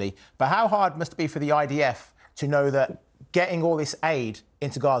eventually. But how hard must it be for the IDF to know that getting all this aid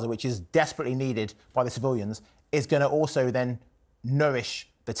into Gaza, which is desperately needed by the civilians, is going to also then nourish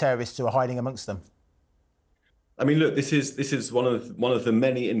the terrorists who are hiding amongst them? I mean, look, this is one of the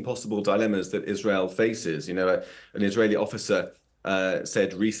many impossible dilemmas that Israel faces. You know, an Israeli officer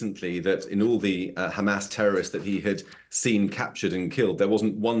said recently that in all the Hamas terrorists that he had seen captured and killed, there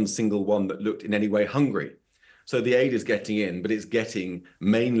wasn't one single one that looked in any way hungry. So the aid is getting in, but it's getting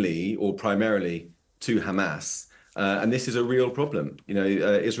mainly or primarily to Hamas. And this is a real problem. You know,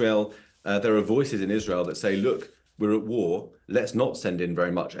 Israel, there are voices in Israel that say, look, we're at war. Let's not send in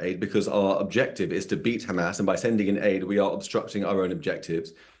very much aid because our objective is to beat Hamas. And by sending in aid, we are obstructing our own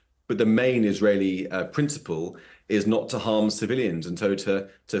objectives. But the main Israeli principle is not to harm civilians. And so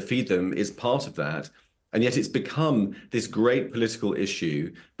to feed them is part of that. And yet it's become this great political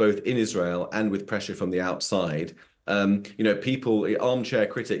issue, both in Israel and with pressure from the outside. You know, people, armchair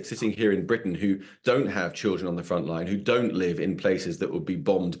critics sitting here in Britain who don't have children on the front line, who don't live in places that would be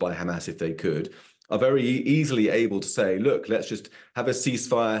bombed by Hamas if they could, are very easily able to say, look, let's just have a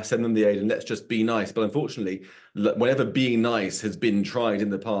ceasefire, send them the aid, and let's just be nice. But unfortunately, whenever being nice has been tried in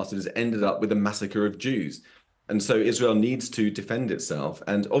the past, it has ended up with a massacre of Jews. And so Israel needs to defend itself.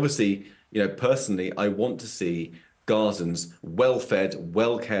 And obviously, you know, personally, I want to see Gazans well-fed,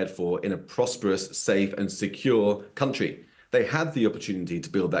 well-cared for in a prosperous, safe and secure country. They had the opportunity to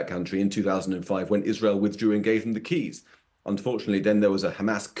build that country in 2005 when Israel withdrew and gave them the keys. Unfortunately, then there was a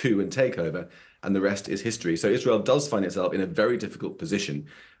Hamas coup and takeover, and the rest is history. So Israel does find itself in a very difficult position.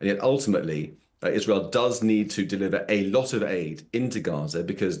 And yet ultimately, Israel does need to deliver a lot of aid into Gaza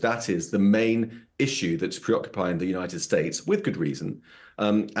because that is the main issue that's preoccupying the United States, with good reason.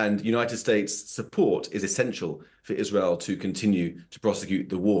 And United States support is essential for Israel to continue to prosecute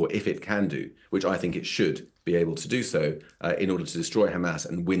the war, if it can do, which I think it should be able to do so in order to destroy Hamas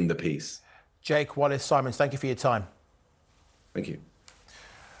and win the peace. Jake Wallace-Simons, thank you for your time. Thank you.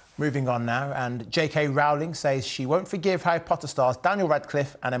 Moving on now, and J.K. Rowling says she won't forgive Harry Potter stars Daniel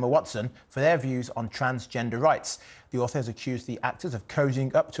Radcliffe and Emma Watson for their views on transgender rights. The author has accused the actors of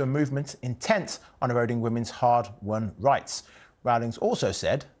cozying up to a movement intent on eroding women's hard-won rights. Rowling's also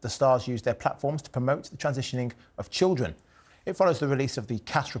said the stars use their platforms to promote the transitioning of children. It follows the release of the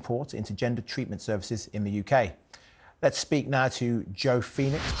CAS report into gender treatment services in the UK. Let's speak now to Jo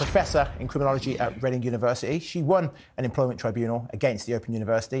Phoenix, professor in criminology at Reading University. She won an employment tribunal against the Open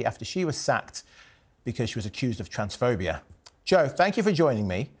University after she was sacked because she was accused of transphobia. Jo, thank you for joining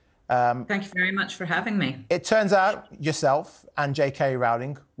me. Thank you very much for having me. It turns out yourself and J.K.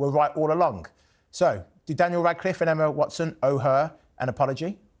 Rowling were right all along. So, did Daniel Radcliffe and Emma Watson owe her an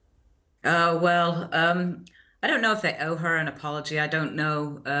apology? I don't know if they owe her an apology. I don't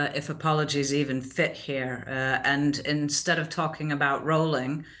know if apologies even fit here. And instead of talking about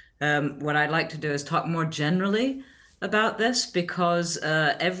Rowling, what I'd like to do is talk more generally about this, because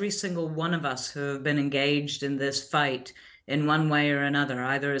every single one of us who have been engaged in this fight in one way or another,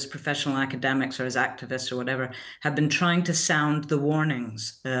 either as professional academics or as activists or whatever, have been trying to sound the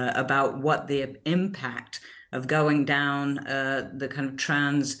warnings about what the impact of going down the kind of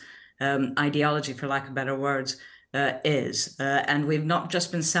trans ideology, for lack of better words, is. And we've not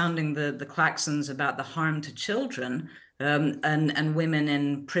just been sounding the claxons about the harm to children and women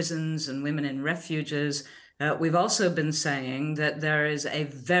in prisons and women in refuges. We've also been saying that there is a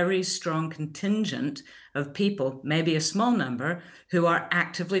very strong contingent of people, maybe a small number, who are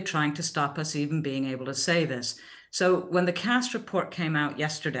actively trying to stop us even being able to say this. So when the Cass report came out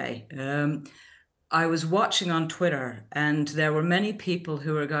yesterday, I was watching on Twitter, and there were many people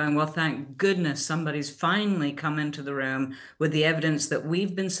who were going, well, thank goodness somebody's finally come into the room with the evidence that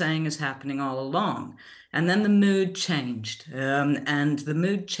we've been saying is happening all along. And then the mood changed, and the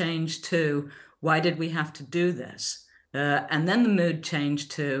mood changed to, why did we have to do this? And then the mood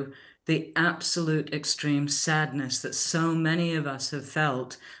changed to the absolute extreme sadness that so many of us have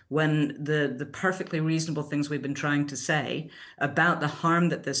felt when the perfectly reasonable things we've been trying to say about the harm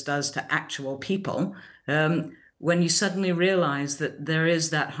that this does to actual people, when you suddenly realize that there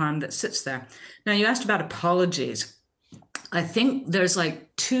is that harm that sits there. Now, you asked about apologies. I think there's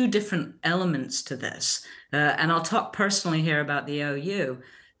like two different elements to this, and I'll talk personally here about the OU.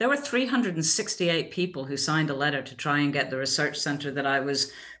 There were 368 people who signed a letter to try and get the research center that I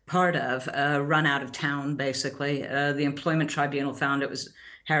was part of run out of town, basically. The employment tribunal found it was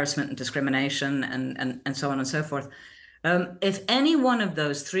harassment and discrimination and so on and so forth. If any one of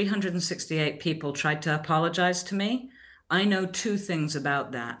those 368 people tried to apologize to me, I know two things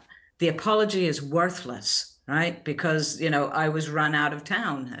about that. The apology is worthless, right? Because, you know, I was run out of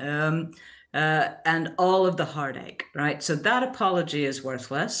town and all of the heartache, right? So that apology is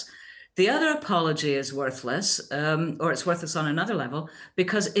worthless. The other apology is worthless, or it's worthless on another level,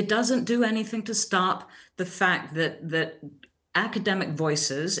 because it doesn't do anything to stop the fact that academic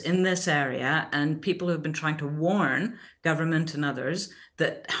voices in this area and people who have been trying to warn government and others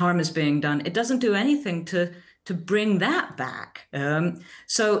that harm is being done, it doesn't do anything to bring that back.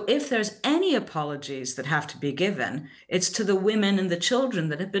 So if there's any apologies that have to be given, it's to the women and the children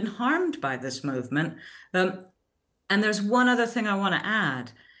that have been harmed by this movement. And there's one other thing I want to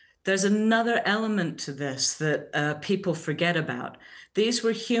add. There's another element to this that people forget about. These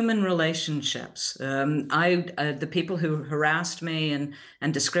were human relationships. The people who harassed me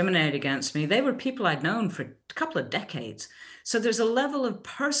and discriminated against me, they were people I'd known for a couple of decades. So there's a level of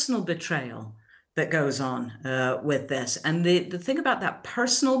personal betrayal that goes on with this. And the thing about that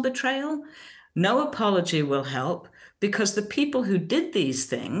personal betrayal, no apology will help, because the people who did these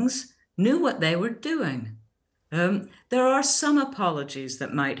things knew what they were doing. There are some apologies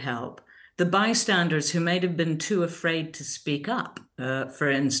that might help. The bystanders who may have been too afraid to speak up, for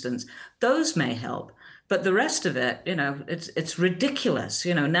instance, those may help. But the rest of it, you know, it's ridiculous.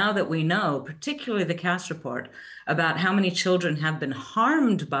 You know, now that we know, particularly the Cass report, about how many children have been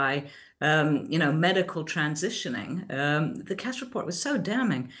harmed by, you know, medical transitioning, the Cass report was so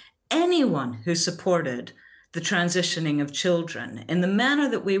damning. Anyone who supported the transitioning of children in the manner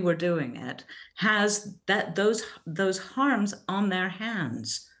that we were doing it has those harms on their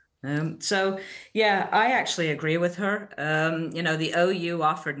hands. So, yeah, I actually agree with her. You know, the OU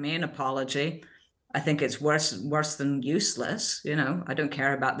offered me an apology. I think it's worse than useless. You know, I don't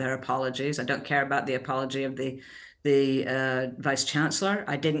care about their apologies. I don't care about the apology of the Vice Chancellor.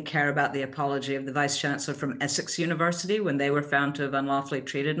 I didn't care about the apology of the Vice Chancellor from Essex University when they were found to have unlawfully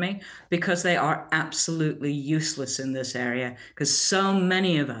treated me, because they are absolutely useless in this area, because so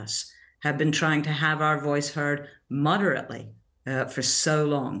many of us have been trying to have our voice heard moderately for so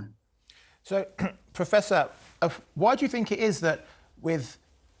long. So, Professor, why do you think it is that with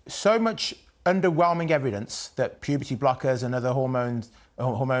so much underwhelming evidence that puberty blockers and other hormone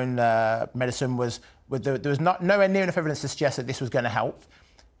medicine there was nowhere near enough evidence to suggest that this was going to help.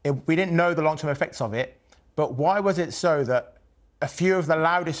 We didn't know the long-term effects of it, but why was it so that a few of the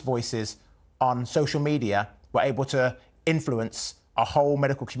loudest voices on social media were able to influence a whole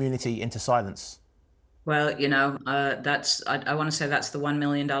medical community into silence? Well, I want to say that's the $1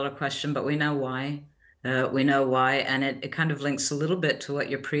 million question, but we know why. We know why. And it kind of links a little bit to what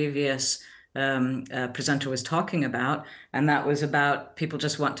your previous presenter was talking about. And that was about people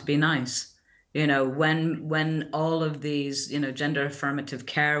just want to be nice. When all of these, gender affirmative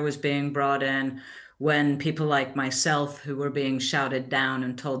care was being brought in, when people like myself who were being shouted down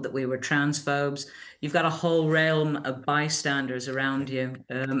and told that we were transphobes, you've got a whole realm of bystanders around you.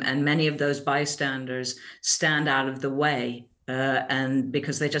 And many of those bystanders stand out of the way and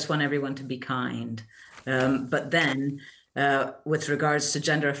because they just want everyone to be kind. But then with regards to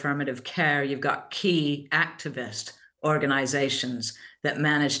gender affirmative care, you've got key activist organizations that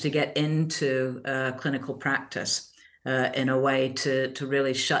manage to get into clinical practice in a way to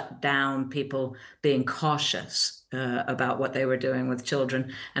really shut down people being cautious about what they were doing with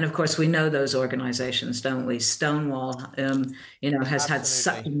children. And of course, we know those organizations, don't we? Stonewall, has had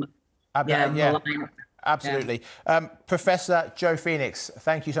such malign. Absolutely. Professor Joe Phoenix,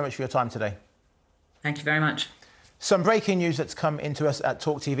 thank you so much for your time today. Thank you very much. Some breaking news that's come into us at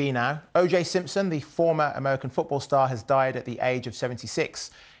talkTV now. O.J. Simpson, the former American football star, has died at the age of 76.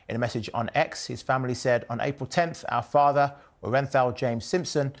 In a message on X, his family said, on April 10th, our father, Orenthal James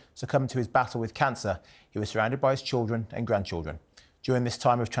Simpson, succumbed to his battle with cancer. He was surrounded by his children and grandchildren. During this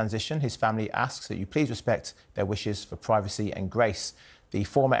time of transition, his family asks that you please respect their wishes for privacy and grace. The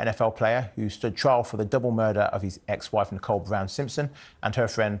former NFL player, who stood trial for the double murder of his ex-wife Nicole Brown Simpson and her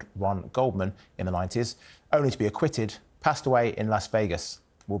friend Ron Goldman in the 90s, only to be acquitted, passed away in Las Vegas.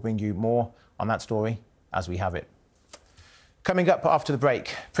 We'll bring you more on that story as we have it. Coming up after the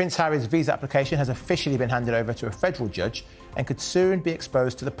break, Prince Harry's visa application has officially been handed over to a federal judge and could soon be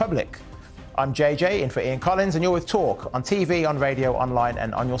exposed to the public. I'm JJ, in for Ian Collins, and you're with Talk on TV, on radio, online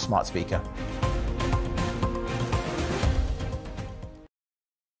and on your smart speaker.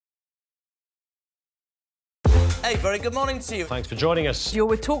 Hey, very good morning to you. Thanks for joining us. You're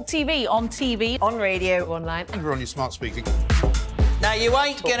with Talk TV, on radio, online. And we're on your smart speaker. Now, you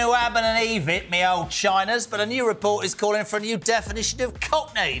ain't going to ab and eve it, me old Chinas, but a new report is calling for a new definition of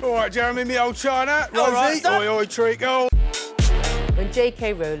cockney. All right, Jeremy, me old China. All right, Rosie, oi, oi, treacle. When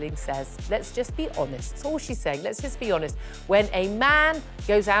J.K. Rowling says, let's just be honest, that's all she's saying, let's just be honest. When a man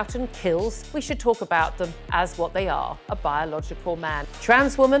goes out and kills, we should talk about them as what they are, a biological man.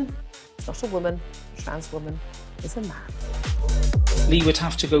 Trans woman, it's not a woman. Trans woman is a man. Lee would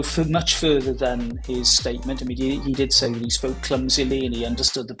have to go much further than his statement. I mean, he did say that he spoke clumsily and he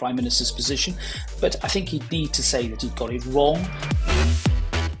understood the Prime Minister's position, but I think he'd need to say that he got it wrong.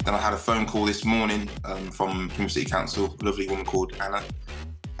 Then I had a phone call this morning from City Council, a lovely woman called Anna.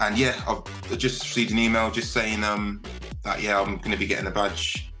 And yeah, I've just received an email just saying that, yeah, I'm going to be getting a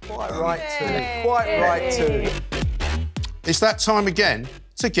badge. Quite right too. It's that time again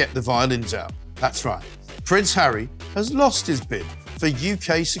to get the violins out. That's right. Prince Harry has lost his bid for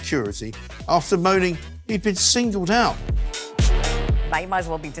UK security after moaning he'd been singled out. You might as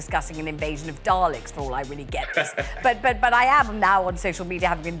well be discussing an invasion of Daleks for all I really get this. but I am now on social media,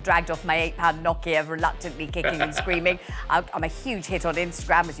 having been dragged off my £8 Nokia, reluctantly kicking and screaming. I'm a huge hit on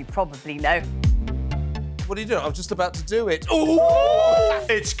Instagram, as you probably know. What are you doing? I'm just about to do it. Ooh!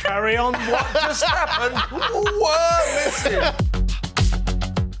 It's carry on. What just happened? What missing?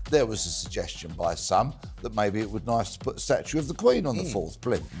 There was a suggestion by some that maybe it would be nice to put a statue of the Queen on the fourth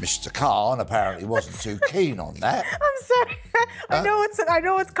blimp. Mr. Khan apparently wasn't too keen on that. I'm sorry. I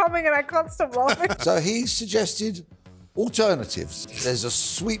know it's coming and I can't stop laughing. So he suggested alternatives. There's a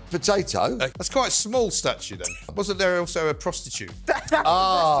sweet potato. That's quite a small statue then. Wasn't there also a prostitute?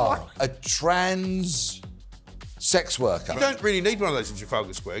 A trans sex worker. You don't really need one of those in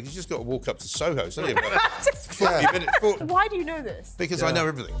Trafalgar Square. You just got to walk up to Soho. It's only about 40 minutes. Why do you know this? Because I know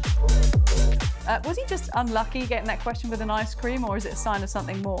everything. Was he just unlucky getting that question with an ice cream, or is it a sign of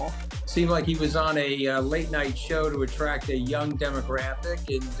something more? Seemed like he was on a late-night show to attract a young demographic,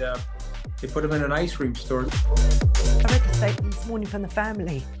 and they put him in an ice cream store. I read the statement this morning from the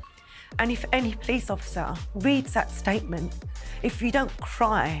family. And if any police officer reads that statement, if you don't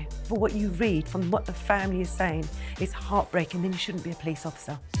cry for what you read from what the family is saying, it's heartbreaking, then you shouldn't be a police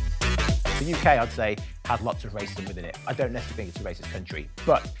officer. The UK, I'd say, has lots of racism within it. I don't necessarily think it's a racist country,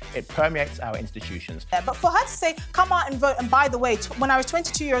 but it permeates our institutions. Yeah, but for her to say, come out and vote, and by the way, when I was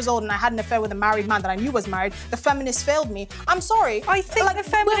 22 years old and I had an affair with a married man that I knew was married, the feminists failed me. I'm sorry. I think the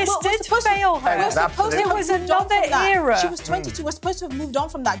feminists did fail her. It was another era. She was 22. We're supposed to have moved on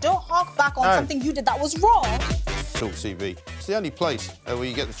from that. Don't hark back on something you did that was wrong. talkTV. It's the only place where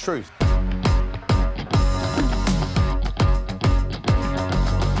you get the truth.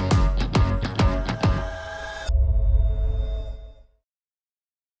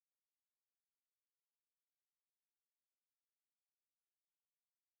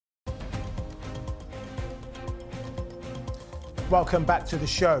 Welcome back to the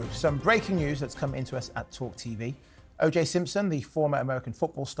show. Some breaking news that's come into us at talkTV. O.J. Simpson, the former American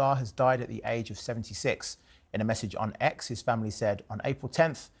football star, has died at the age of 76. In a message on X, his family said, on April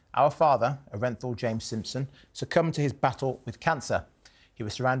 10th, our father, Arenthal James Simpson, succumbed to his battle with cancer. He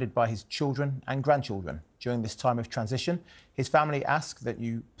was surrounded by his children and grandchildren. During this time of transition, his family asked that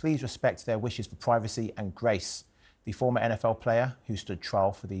you please respect their wishes for privacy and grace. The former NFL player, who stood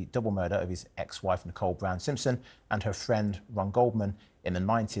trial for the double murder of his ex-wife Nicole Brown Simpson and her friend Ron Goldman in the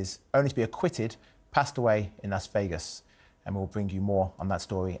 90s, only to be acquitted, passed away in Las Vegas. And we'll bring you more on that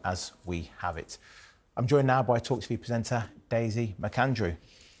story as we have it. I'm joined now by talkTV presenter Daisy McAndrew.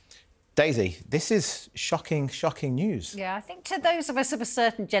 Daisy, this is shocking, shocking news. Yeah, I think to those of us of a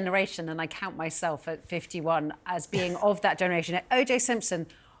certain generation, and I count myself at 51 as being of that generation, O.J. Simpson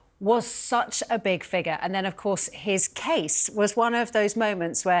was such a big figure. And then, of course, his case was one of those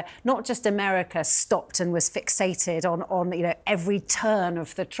moments where not just America stopped and was fixated on you know, every turn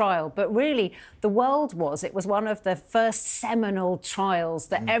of the trial, but really the world was. It was one of the first seminal trials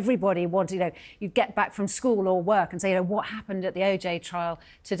that everybody wanted. You know, you'd get back from school or work and say, you know, what happened at the O.J. trial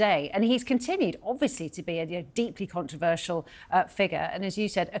today? And he's continued, obviously, to be a deeply controversial figure. And as you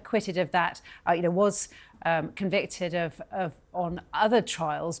said, acquitted of that, you know, was convicted of on other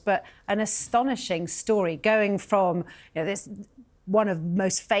trials, but an astonishing story going from, you know, this one of the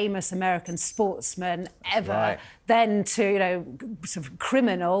most famous American sportsmen ever, then to, you know, sort of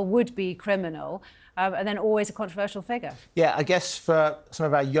criminal, would-be criminal, and then always a controversial figure. Yeah, I guess for some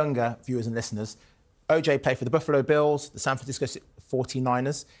of our younger viewers and listeners, O.J. played for the Buffalo Bills, the San Francisco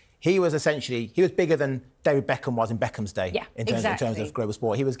 49ers. He was bigger than David Beckham was in Beckham's day in terms of global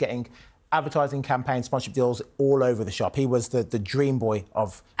sport. He was getting advertising campaigns, sponsorship deals all over the shop. He was the dream boy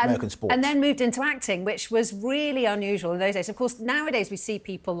of American sport. And then moved into acting, which was really unusual in those days. Of course, nowadays we see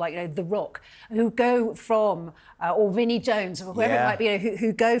people like, you know, The Rock, who go from, or Vinnie Jones, or whoever it might be, you know,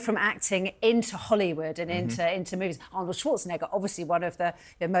 who go from acting into Hollywood and into movies. Arnold Schwarzenegger, obviously one of the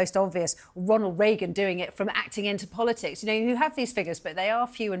most obvious. Ronald Reagan doing it from acting into politics. You know, you have these figures, but they are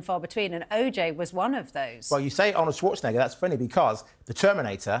few and far between, and O.J. was one of those. Well, you say Arnold Schwarzenegger, that's funny because The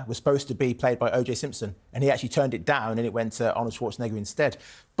Terminator was supposed to be played by O.J. Simpson, and he actually turned it down and it went to Arnold Schwarzenegger instead.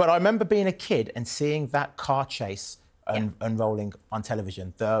 But I remember being a kid and seeing that car chase unrolling on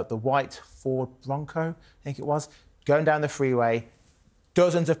television. The white Ford Bronco, I think it was, going down the freeway,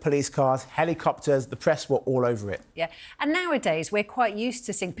 dozens of police cars, helicopters, the press were all over it. Yeah, and nowadays we're quite used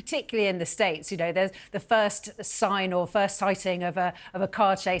to seeing, particularly in the States, you know, there's the first sign or first sighting of a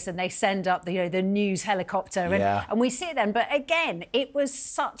car chase and they send up the, you know, the news helicopter and we see it then. But again, it was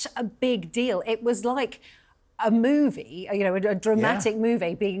such a big deal. It was like a movie, you know, a dramatic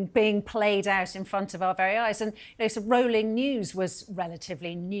movie being played out in front of our very eyes. And, you know, so rolling news was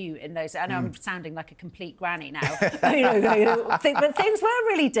relatively new in those. I know I'm sounding like a complete granny now. But things were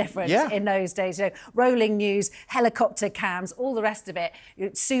really different in those days. You know, rolling news, helicopter cams, all the rest of it.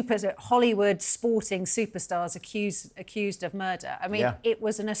 Hollywood sporting superstars accused of murder. I mean, it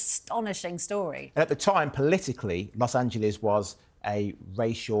was an astonishing story. And at the time, politically, Los Angeles was a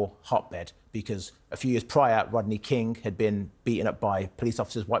racial hotbed because a few years prior, Rodney King had been beaten up by police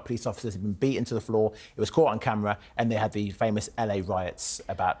officers, white police officers had been beaten to the floor. It was caught on camera, and they had the famous LA riots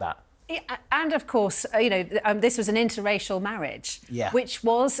about that. And of course, you know, this was an interracial marriage, which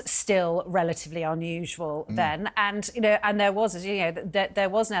was still relatively unusual then. And you know, and there was, you know, there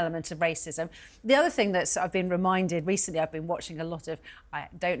was an element of racism. The other thing that I've been reminded recently, I've been watching a lot of,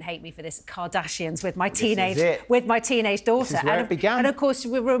 don't hate me for this, Kardashians with my teenage daughter. This is where it began. And of course,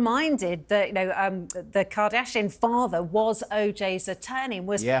 we're reminded that, you know, the Kardashian father was O.J.'s attorney and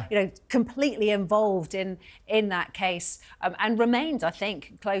was, you know, completely involved in that case and remained, I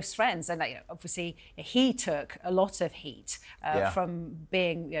think, close friends. And you know, obviously, he took a lot of heat from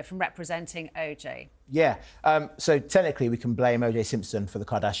being, you know, from representing O.J. Yeah, so technically we can blame O.J. Simpson for the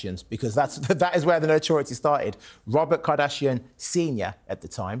Kardashians because that is where the notoriety started. Robert Kardashian Sr. at the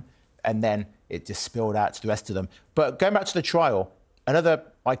time, and then it just spilled out to the rest of them. But going back to the trial, another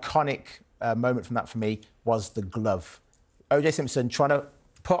iconic moment from that for me was the glove. O.J. Simpson trying to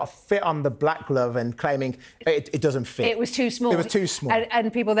put a fit on the black glove and claiming it doesn't fit. It was too small. It was too small.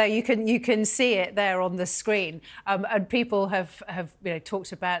 And people there, you can see it there on the screen. And people have you know,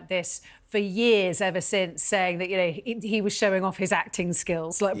 talked about this for years ever since, saying that, you know, he was showing off his acting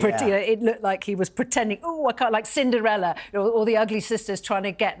skills. Like, you know, it looked like he was pretending, oh, I can't, like Cinderella, you know, all the ugly sisters trying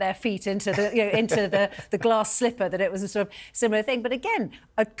to get their feet into the, you know, into the glass slipper, that it was a sort of similar thing. But again,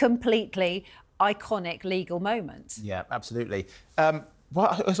 a completely iconic legal moment. Yeah, absolutely.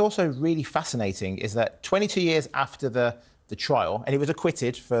 What was also really fascinating is that 22 years after the trial, and he was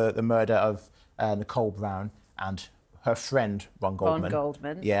acquitted for the murder of Nicole Brown and her friend, Ron Goldman. Ron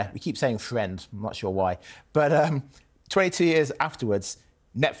Goldman. Yeah, we keep saying friend, I'm not sure why. But 22 years afterwards,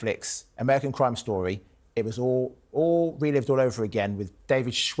 Netflix, American Crime Story, it was all relived all over again with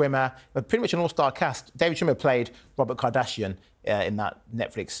David Schwimmer, pretty much an all-star cast. David Schwimmer played Robert Kardashian in that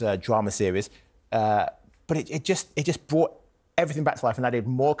Netflix drama series. But it just brought everything back to life and added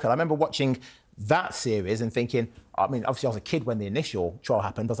more colour. I remember watching that series and thinking, I mean, obviously I was a kid when the initial trial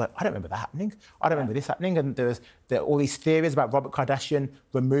happened. I was like, I don't remember that happening. I don't remember this happening. And there were all these theories about Robert Kardashian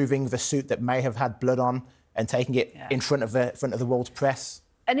removing the suit that may have had blood on and taking it in front of the world's press.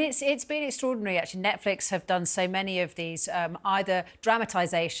 And it's been extraordinary, actually. Netflix have done so many of these, either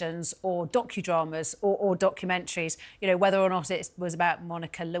dramatisations or docudramas or documentaries, you know, whether or not it was about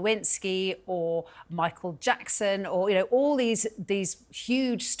Monica Lewinsky or Michael Jackson or, you know, all these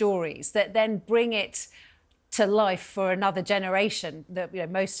huge stories that then bring it to life for another generation that, you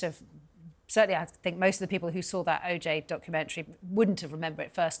know, certainly I think most of the people who saw that OJ documentary wouldn't have remembered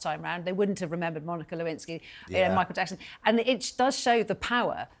it first time round. They wouldn't have remembered Monica Lewinsky, you know, Michael Jackson. And it does show the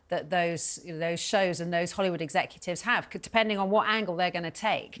power that those shows and those Hollywood executives have, depending on what angle they're going to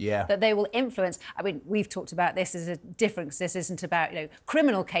take, that they will influence. I mean, we've talked about this as a difference. This isn't about, you know,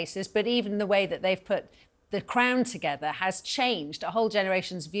 criminal cases, but even the way that they've put The Crown together has changed a whole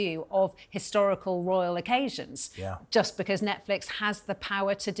generation's view of historical royal occasions, just because Netflix has the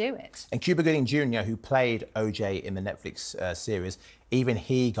power to do it. And Cuba Gooding Jr., who played OJ in the Netflix series, even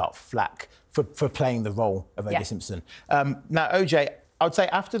he got flack for playing the role of OJ Simpson. Now, OJ, I would say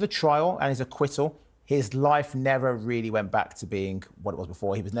after the trial and his acquittal, his life never really went back to being what it was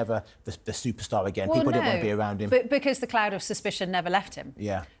before. He was never the superstar again. Well, People didn't want to be around him. But because the cloud of suspicion never left him.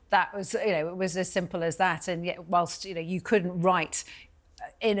 Yeah. That was, you know, it was as simple as that. And yet, whilst, you know, you couldn't write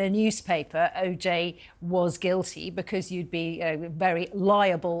in a newspaper, OJ was guilty, because you'd be very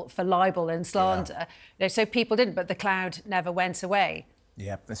liable for libel and slander. You know, so people didn't, but the cloud never went away.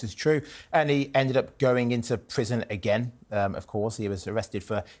 Yeah, this is true. And he ended up going into prison again, of course. He was arrested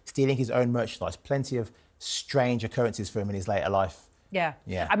for stealing his own merchandise. Plenty of strange occurrences for him in his later life. Yeah.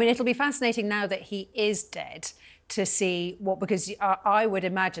 Yeah. I mean, it'll be fascinating now that he is dead to see what, because I would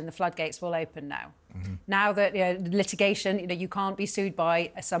imagine the floodgates will open now. Now that, you know, litigation, you know, you can't be sued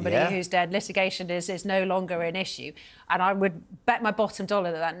by somebody who's dead. Litigation is no longer an issue. And I would bet my bottom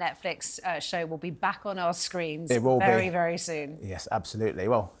dollar that Netflix show will be back on our screens very soon. Yes, absolutely.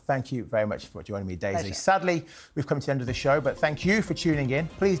 Well, thank you very much for joining me, Daisy. Pleasure. Sadly, we've come to the end of the show, but thank you for tuning in.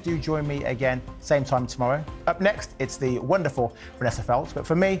 Please do join me again, same time tomorrow. Up next, it's the wonderful Vanessa Feltz. But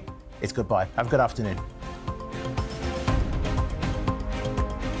for me, it's goodbye. Have a good afternoon.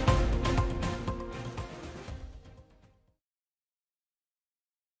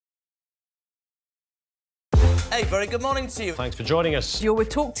 Hey, very good morning to you. Thanks for joining us. You're with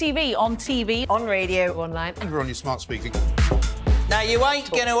talkTV, on radio, online. You're on your smart speaker. Now, you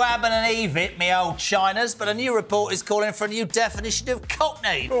ain't going to ab and eve it, me old Chinas, but a new report is calling for a new definition of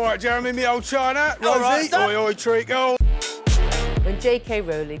cockney. All right, Jeremy, me old China. All right, Rosie, oi, oi, treacle. When J.K.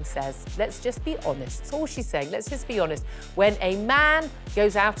 Rowling says, let's just be honest, that's all she's saying, let's just be honest. When a man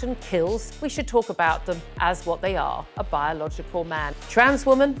goes out and kills, we should talk about them as what they are, a biological man. Trans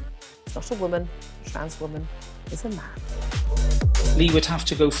woman, it's not a woman. Trans woman is a man. Lee would have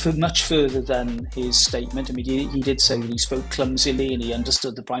to go much further than his statement. I mean, he did say that he spoke clumsily and he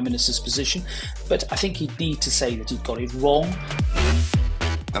understood the Prime Minister's position, but I think he'd need to say that he'd got it wrong.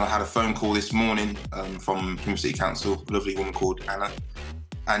 Then I had a phone call this morning from City Council, a lovely woman called Anna.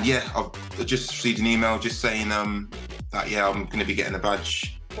 And yeah, I've just received an email just saying that, I'm going to be getting a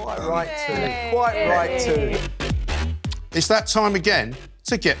badge. Quite right too. It's that time again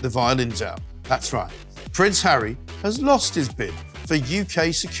to get the violins out. That's right. Prince Harry has lost his bid for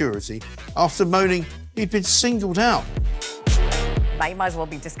UK security after moaning he'd been singled out. You might as well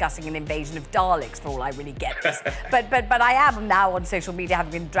be discussing an invasion of Daleks for all I really get this. but I am now on social media,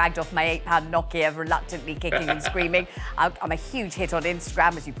 having been dragged off my £8 Nokia, reluctantly kicking and screaming. I'm a huge hit on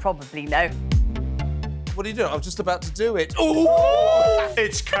Instagram, as you probably know. What are you doing? I was just about to do it. Ooh!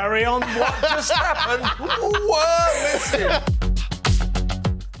 It's carry on. What just happened? We're missing.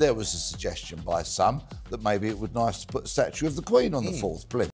 There was a suggestion by some that maybe it would be nice to put a statue of the Queen on the fourth blimp.